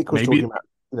 Vic was talking about,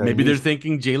 you know, maybe they're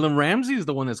thinking Jalen Ramsey is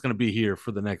the one that's going to be here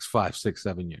for the next 5, 6,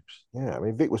 7 years. Yeah, I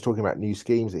mean, Vic was talking about new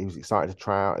schemes that he was excited to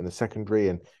try out in the secondary,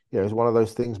 and you know, it's one of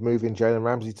those things moving Jalen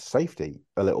Ramsey to safety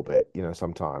a little bit. You know,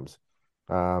 sometimes.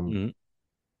 Yeah.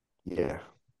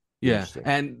 Yeah,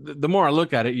 and the more I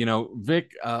look at it, you know,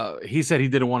 Vic, he said he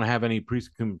didn't want to have any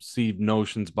preconceived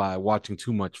notions by watching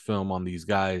too much film on these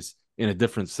guys in a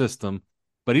different system.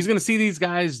 But he's going to see these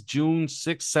guys June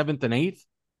 6th, 7th, and 8th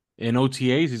in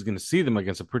OTAs. He's going to see them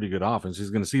against a pretty good offense.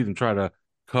 He's going to see them try to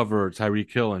cover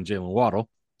Tyreek Hill and Jalen Waddle.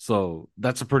 So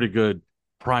that's a pretty good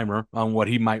primer on what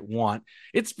he might want.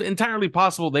 It's entirely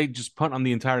possible they just punt on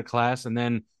the entire class. And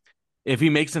then if he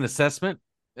makes an assessment,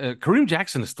 Kareem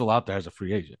Jackson is still out there as a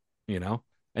free agent, you know,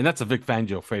 and that's a Vic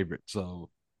Fangio favorite. So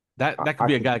that could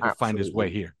be a guy that could find his way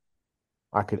here.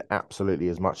 I could absolutely,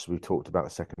 as much as we talked about the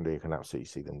secondary, I can absolutely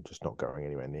see them just not going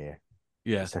anywhere near.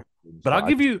 Yeah, but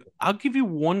I'll give you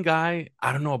one guy.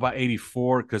 I don't know about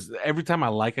 84, because every time I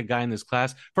like a guy in this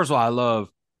class, first of all, I love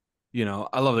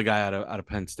the guy out of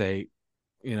Penn State.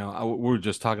 You know, we were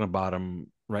just talking about him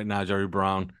right now, Jair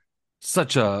Brown.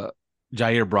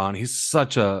 He's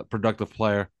such a productive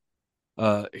player.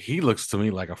 He looks to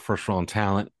me like a first round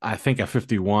talent. I think at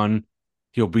 51,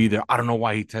 he'll be there. I don't know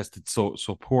why he tested so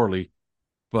poorly,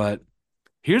 but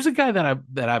here's a guy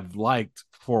that I've liked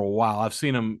for a while. I've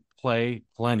seen him play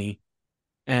plenty,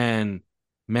 and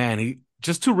man, he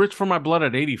just too rich for my blood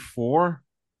at 84.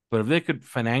 But if they could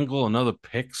finagle another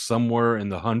pick somewhere in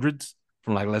the hundreds,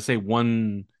 from like, let's say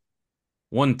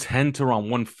 110 to around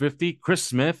 150, Chris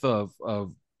Smith of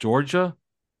Georgia.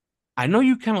 I know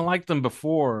you kind of liked him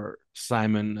before,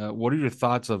 Simon. What are your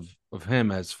thoughts of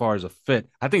him as far as a fit?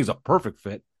 I think he's a perfect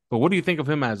fit, but what do you think of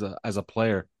him as a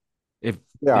player? If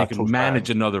they can manage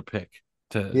another pick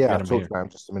to get him I talked about him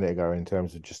just a minute ago in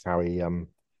terms of just how he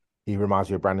reminds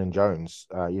you of Brandon Jones.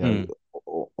 You know,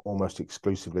 almost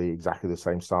exclusively exactly the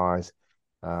same size.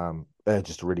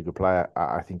 Just a really good player.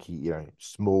 I think he, you know,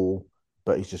 small,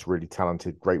 but he's just really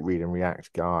talented. Great read and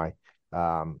react guy.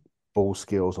 Ball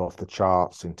skills off the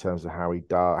charts in terms of how he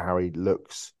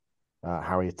looks.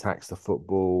 how he attacks the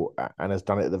football, and has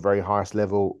done it at the very highest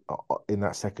level in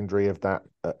that secondary of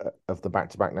the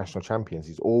back-to-back national champions.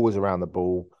 He's always around the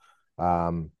ball,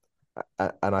 and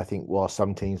I think while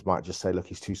some teams might just say, "Look,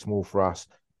 he's too small for us,"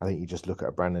 I think you just look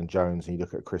at Brandon Jones and you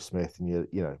look at Chris Smith, and you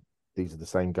know these are the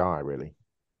same guy, really.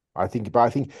 I think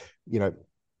you know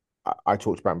I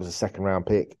talked about him as a second round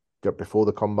pick before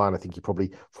the combine. I think he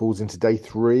probably falls into day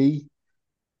 3,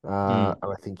 and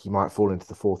I think he might fall into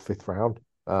the 4th, 5th round.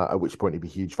 At which point he'd be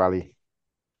huge value.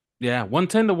 Yeah,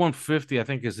 110 to 150, I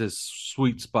think, is his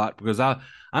sweet spot because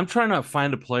I'm trying to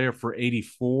find a player for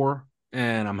 84,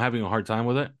 and I'm having a hard time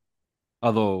with it.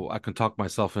 Although I can talk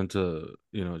myself into,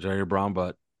 Jair Brown,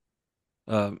 but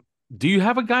do you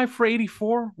have a guy for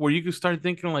 84 where you could start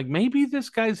thinking like maybe this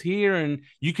guy's here and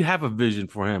you could have a vision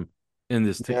for him in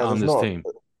this on this team?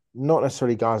 Not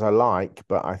necessarily guys I like,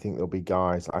 but I think there'll be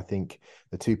guys. I think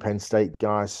the 2 Penn State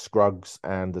guys, Scruggs,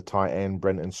 and the tight end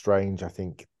Brenton Strange, I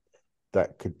think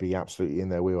that could be absolutely in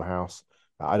their wheelhouse.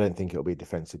 I don't think it'll be a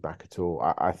defensive back at all.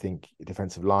 I think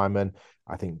defensive lineman.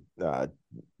 I think the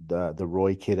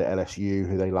Roy kid at LSU,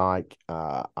 who they like,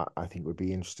 I think would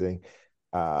be interesting.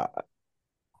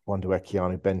 Wonder where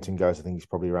Keanu Benton goes. I think he's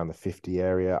probably around the 50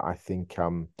 area. I think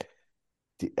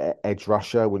edge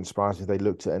rusher wouldn't surprise me if they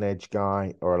looked at an edge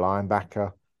guy or a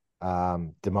linebacker.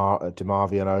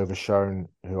 DeMarvion Overshone,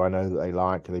 who I know that they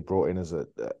like, they brought in as a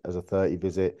 30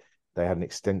 visit. They had an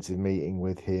extensive meeting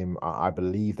with him. I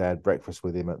believe they had breakfast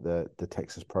with him at the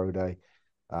Texas Pro Day.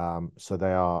 So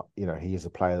they are, he is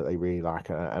a player that they really like,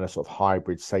 and a sort of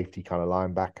hybrid safety kind of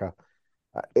linebacker.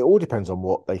 It all depends on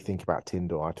what they think about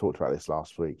Tyndall. I talked about this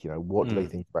last week. What do they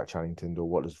think about Channing Tyndall?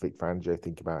 What does Vic Fangio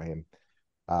think about him?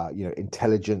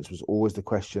 Intelligence was always the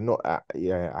question. I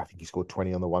think he scored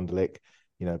 20 on the Wonderlic,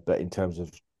 but in terms of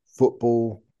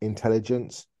football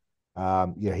intelligence,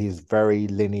 he's very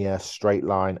linear, straight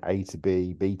line, A to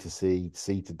B, B to C,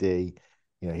 C to D.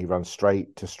 He runs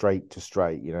straight to straight to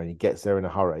straight, and he gets there in a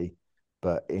hurry,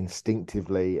 but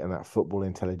instinctively, and that football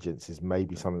intelligence is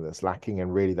maybe something that's lacking,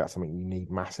 and really that's something you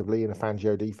need massively in a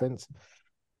Fangio defense.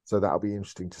 So that'll be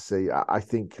interesting to see. I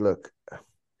think, look,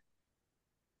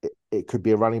 it could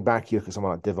be a running back. You look at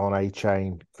someone like Devon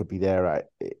A-Chain, could be there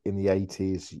in the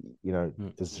 80s.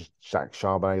 Does Shaq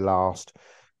Charbonnet last?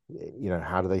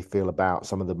 How do they feel about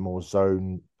some of the more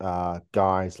zone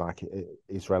guys like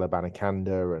Israel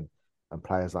Abanikanda and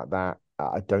players like that?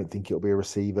 I don't think it'll be a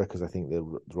receiver because I think the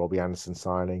Robbie Anderson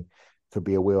signing could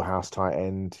be a wheelhouse tight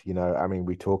end.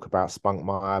 We talk about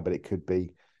Spunkmeyer, but it could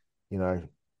be,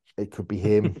 it could be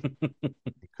him.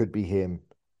 It could be him.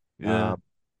 Yeah.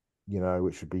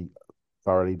 Which would be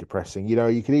thoroughly depressing.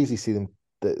 You could easily see them.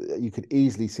 You could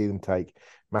easily see them take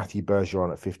Matthew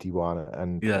Bergeron at 51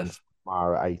 and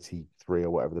Meyer at 83 or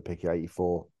whatever the pick,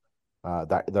 84.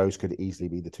 Those could easily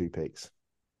be the 2 picks.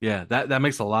 Yeah, that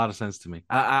makes a lot of sense to me.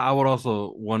 I would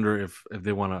also wonder if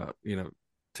they want to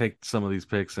take some of these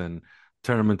picks and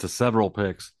turn them into several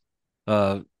picks.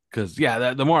 Because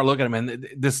the more I look at it, man,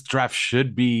 this draft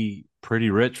should be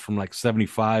pretty rich from like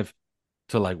 75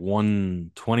 to like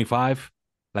 125.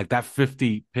 Like that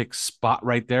 50 pick spot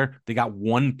right there. They got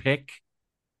 1 pick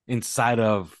inside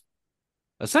of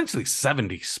essentially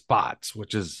 70 spots,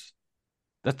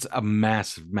 that's a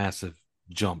massive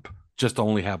jump just to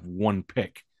only have 1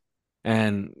 pick.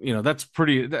 And that's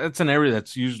an area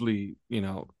that's usually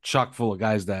chock full of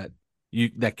guys that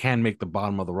can make the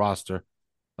bottom of the roster.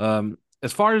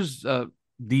 As far as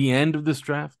the end of this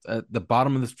draft, the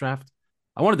bottom of this draft,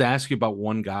 I wanted to ask you about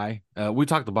one guy. We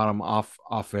talked about him off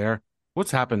air.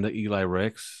 What's happened to Eli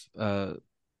Ricks?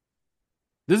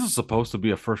 This is supposed to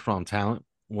be a first round talent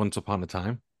once upon a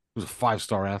time. He was a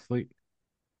 5-star athlete.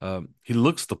 He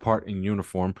looks the part in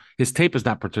uniform. His tape is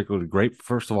not particularly great.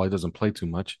 First of all, he doesn't play too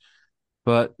much.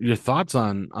 But your thoughts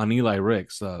on Eli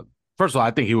Ricks? First of all,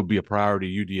 I think he would be a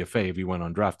priority UDFA if he went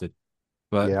undrafted.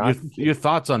 But your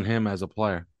thoughts on him as a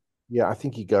player? Yeah, I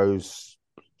think he goes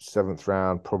 7th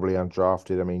round, probably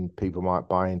undrafted. People might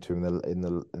buy into him in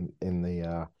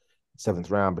the 7th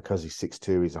round because he's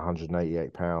 6'2", he's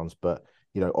 188 pounds. But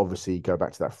obviously, go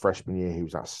back to that freshman year, he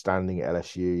was outstanding at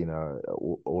LSU.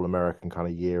 All American kind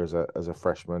of year as a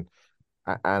freshman,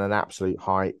 and an absolute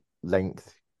height,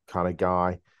 length kind of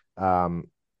guy.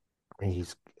 He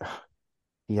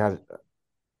had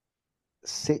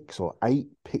 6 or 8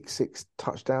 pick 6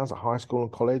 touchdowns at high school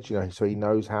and college. So he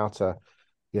knows how to,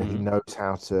 he knows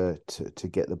how to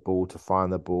get the ball, to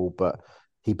find the ball. But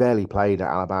he barely played at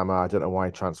Alabama. I don't know why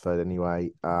he transferred anyway.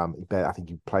 I think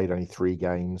he played only 3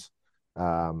 games,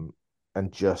 and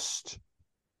just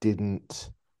didn't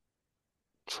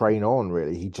train on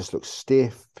really. He just looks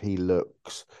stiff. He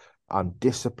looks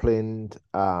undisciplined.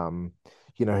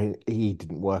 He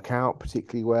didn't work out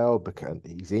particularly well because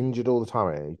he's injured all the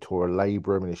time. He tore a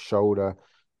labrum in his shoulder.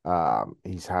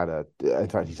 In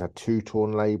fact, he's had two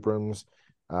torn labrums.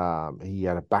 He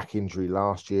had a back injury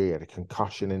last year. He had a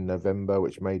concussion in November,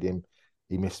 which made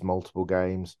he missed multiple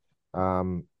games.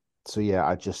 So yeah,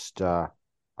 I just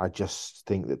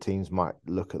think that teams might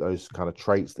look at those kind of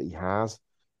traits that he has.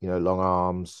 Long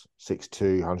arms,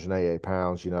 6'2", 188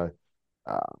 pounds.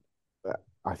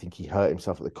 I think he hurt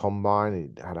himself at the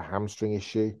combine. He had a hamstring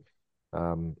issue.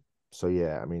 So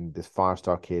yeah, I mean, this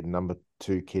 5-star kid, number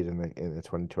 2 kid in the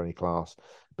 2020 class,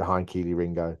 behind Keely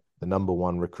Ringo, the number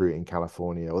 1 recruit in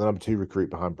California, or the number 2 recruit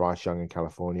behind Bryce Young in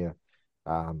California.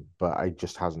 But I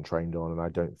just hasn't trained on, and I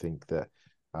don't think that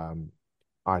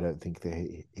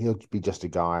he'll be just a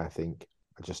guy.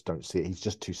 I just don't see it. He's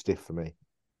just too stiff for me.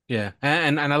 Yeah,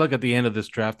 and I look at the end of this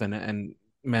draft, and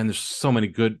man, there's so many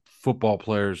good football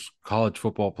players, college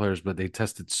football players, but they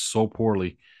tested so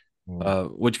poorly,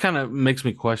 which kind of makes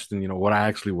me question, what I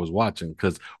actually was watching.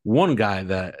 Because one guy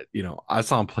that I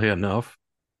saw him play enough,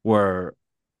 where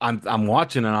I'm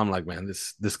watching and I'm like, man,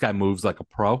 this guy moves like a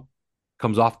pro,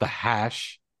 comes off the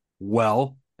hash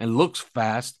well, and looks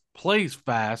fast, plays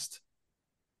fast.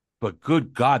 But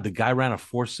good God, the guy ran a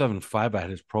 4.75 at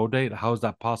his pro date. How is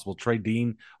that possible? Trey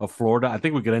Dean of Florida. I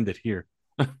think we could end it here.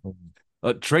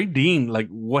 Trey Dean, like,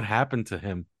 what happened to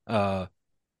him?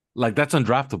 Like, that's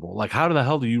undraftable. Like, how the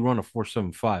hell do you run a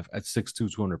 4.75 at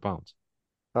 6'2", 200 pounds?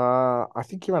 I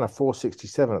think he ran a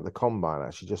 4.67 at the combine,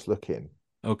 actually, just looking.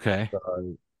 Okay.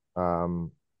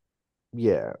 So,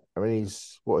 yeah. I mean,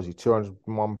 what is he,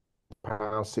 201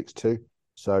 pounds, 6'2"?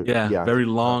 So, yeah, very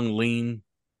long, lean.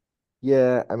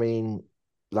 Yeah, I mean,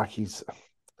 like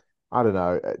I don't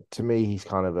know. To me, he's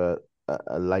kind of a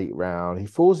late round. He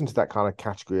falls into that kind of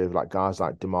category of like guys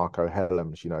like DeMarco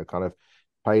Hellams, kind of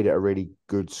played at a really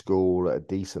good school at a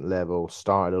decent level,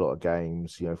 started a lot of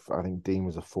games. I think Dean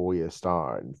was a 4-year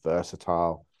starter and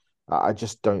versatile. I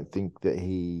just don't think that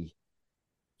he's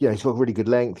got really good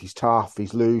length. He's tough.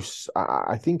 He's loose.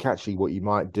 I think actually what you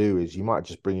might do is you might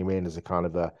just bring him in as a kind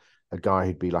of a guy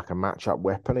who'd be like a matchup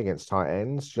weapon against tight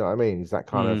ends. Do you know what I mean? He's that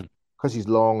kind of, because he's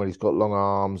long and he's got long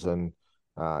arms and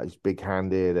he's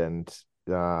big-handed, and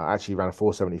actually ran a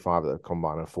 4.75 at the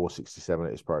combine and a 4.67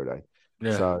 at his pro day.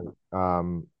 Yeah. So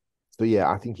yeah,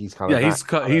 I think he's kind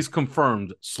of he's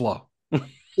confirmed slow.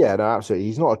 Yeah, no, absolutely.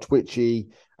 He's not a twitchy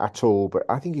at all, but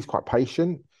I think he's quite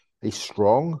patient. He's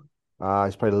strong.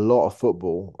 He's played a lot of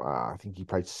football. I think he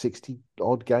played 60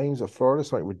 odd games at Florida,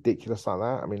 something ridiculous like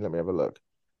that. I mean, let me have a look.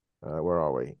 Where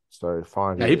are we? So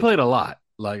 5 years. He played a lot.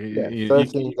 Like 13 you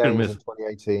games in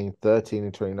 2018, 13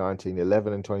 in 2019,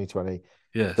 11 in 2020,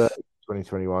 yes, 30 in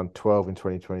 2021, 12 in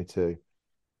 2022.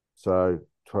 So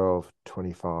 12,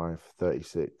 25,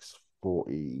 36,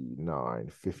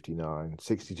 49, 59,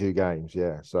 62 games.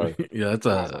 Yeah. So yeah,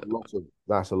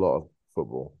 that's a lot of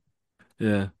football.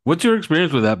 Yeah. What's your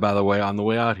experience with that, by the way, on the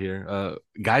way out here?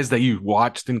 Guys that you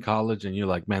watched in college and you're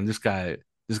like, man, this guy's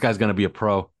gonna be a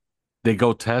pro. They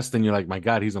go test and you're like, my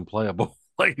God, he's unplayable.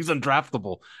 Like, he's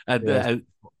undraftable.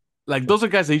 Like, those are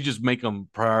guys that you just make them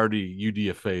priority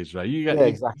UDFAs, right?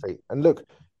 Exactly. And look,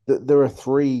 there are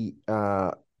three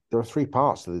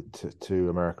parts to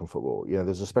American football.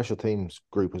 There's a special teams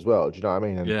group as well. Do you know what I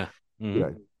mean? And yeah.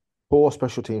 Mm-hmm. Poor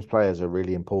special teams players are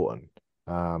really important.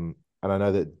 And I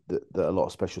know that a lot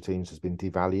of special teams has been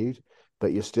devalued,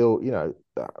 but you're still, we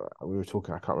were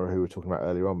talking, I can't remember who we were talking about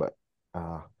earlier on, but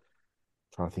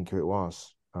trying to think who it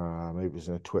was. Maybe it was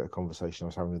in a Twitter conversation I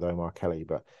was having with Omar Kelly,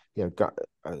 but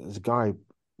there's a guy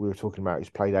we were talking about who's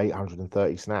played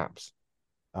 830 snaps,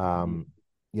 on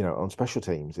special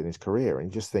teams in his career, and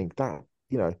you just think that,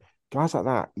 guys like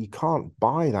that, you can't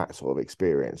buy that sort of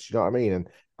experience. You know what I mean? And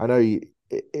I know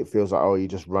it feels like, you're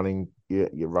just running,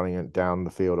 you're running it down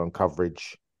the field on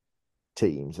coverage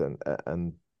teams,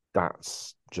 and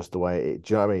that's just the way it.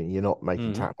 Do you know what I mean? You're not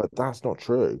making but that's not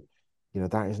true.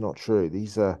 That is not true.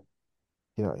 These are,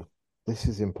 this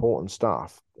is important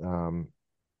stuff. You're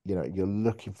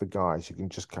looking for guys who can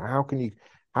just, how can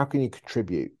you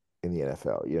contribute in the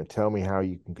NFL? Tell me how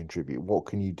you can contribute. What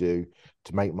can you do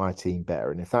to make my team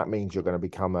better? And if that means you're going to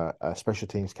become a special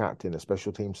teams captain, a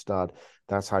special teams stud,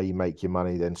 that's how you make your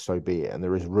money, then so be it. And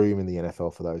there is room in the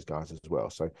NFL for those guys as well.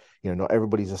 So, not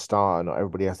everybody's a starter, not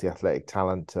everybody has the athletic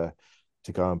talent to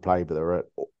go and play, but there are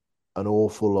an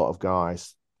awful lot of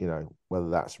guys, whether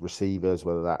that's receivers,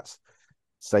 whether that's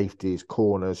safeties,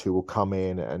 corners, who will come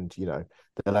in and,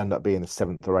 they'll end up being the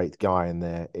 7th or 8th guy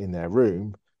in their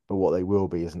room. But what they will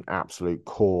be is an absolute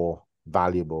core,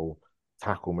 valuable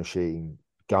tackle machine,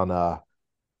 gunner,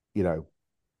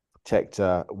 protect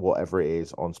whatever it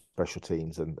is on special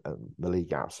teams, and the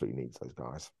league absolutely needs those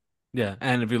guys. Yeah,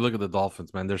 and if you look at the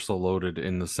Dolphins, man, they're so loaded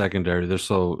in the secondary. They're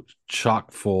so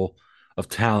chock full of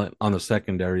talent on the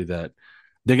secondary that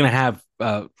they're going to have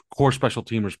core special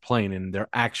teamers playing in their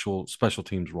actual special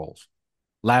teams roles.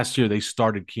 Last year, they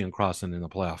started Keon Crossan in the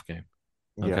playoff game.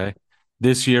 Okay. Yeah.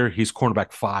 This year, he's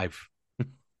cornerback 5.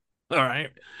 All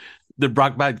right. They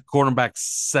brought back cornerback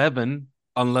 7,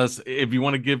 unless if you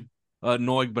want to give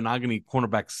Noah Igbinoghene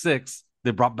cornerback 6,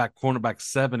 they brought back cornerback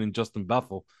 7 in Justin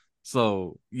Bethel.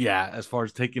 So, yeah, as far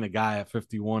as taking a guy at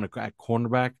 51 at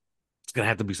cornerback, it's going to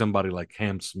have to be somebody like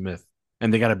Cam Smith.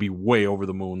 And they got to be way over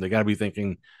the moon. They got to be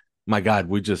thinking, my God,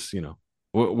 we just,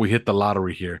 we hit the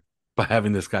lottery here by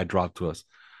having this guy drop to us.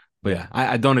 But, yeah,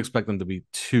 I don't expect them to be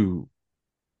too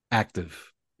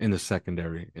active in the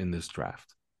secondary in this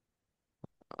draft.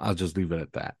 I'll just leave it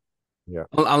at that. Yeah.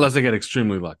 Unless they get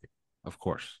extremely lucky, of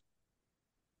course.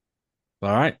 All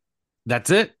right.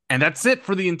 That's it. And that's it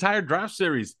for the entire draft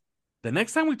series. The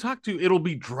next time we talk to you, it'll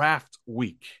be draft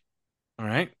week. All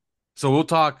right. So we'll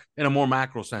talk in a more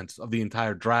macro sense of the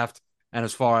entire draft and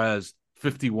as far as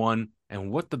 51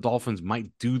 and what the Dolphins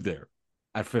might do there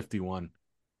at 51.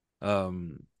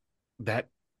 That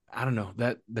I don't know,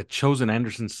 that Chosen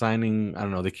Anderson signing, I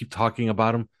don't know, they keep talking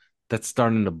about him. That's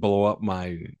starting to blow up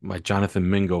my Jonathan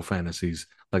Mingo fantasies.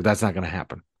 Like, that's not going to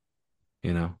happen.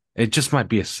 It just might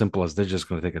be as simple as they're just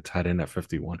going to take a tight end at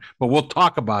 51. But we'll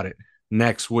talk about it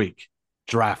next week,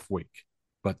 draft week.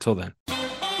 But till then.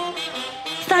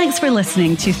 Thanks for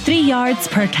listening to 3 Yards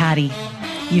Per Carry.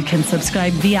 You can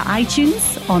subscribe via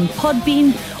iTunes, on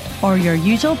Podbean, or your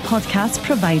usual podcast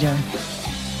provider.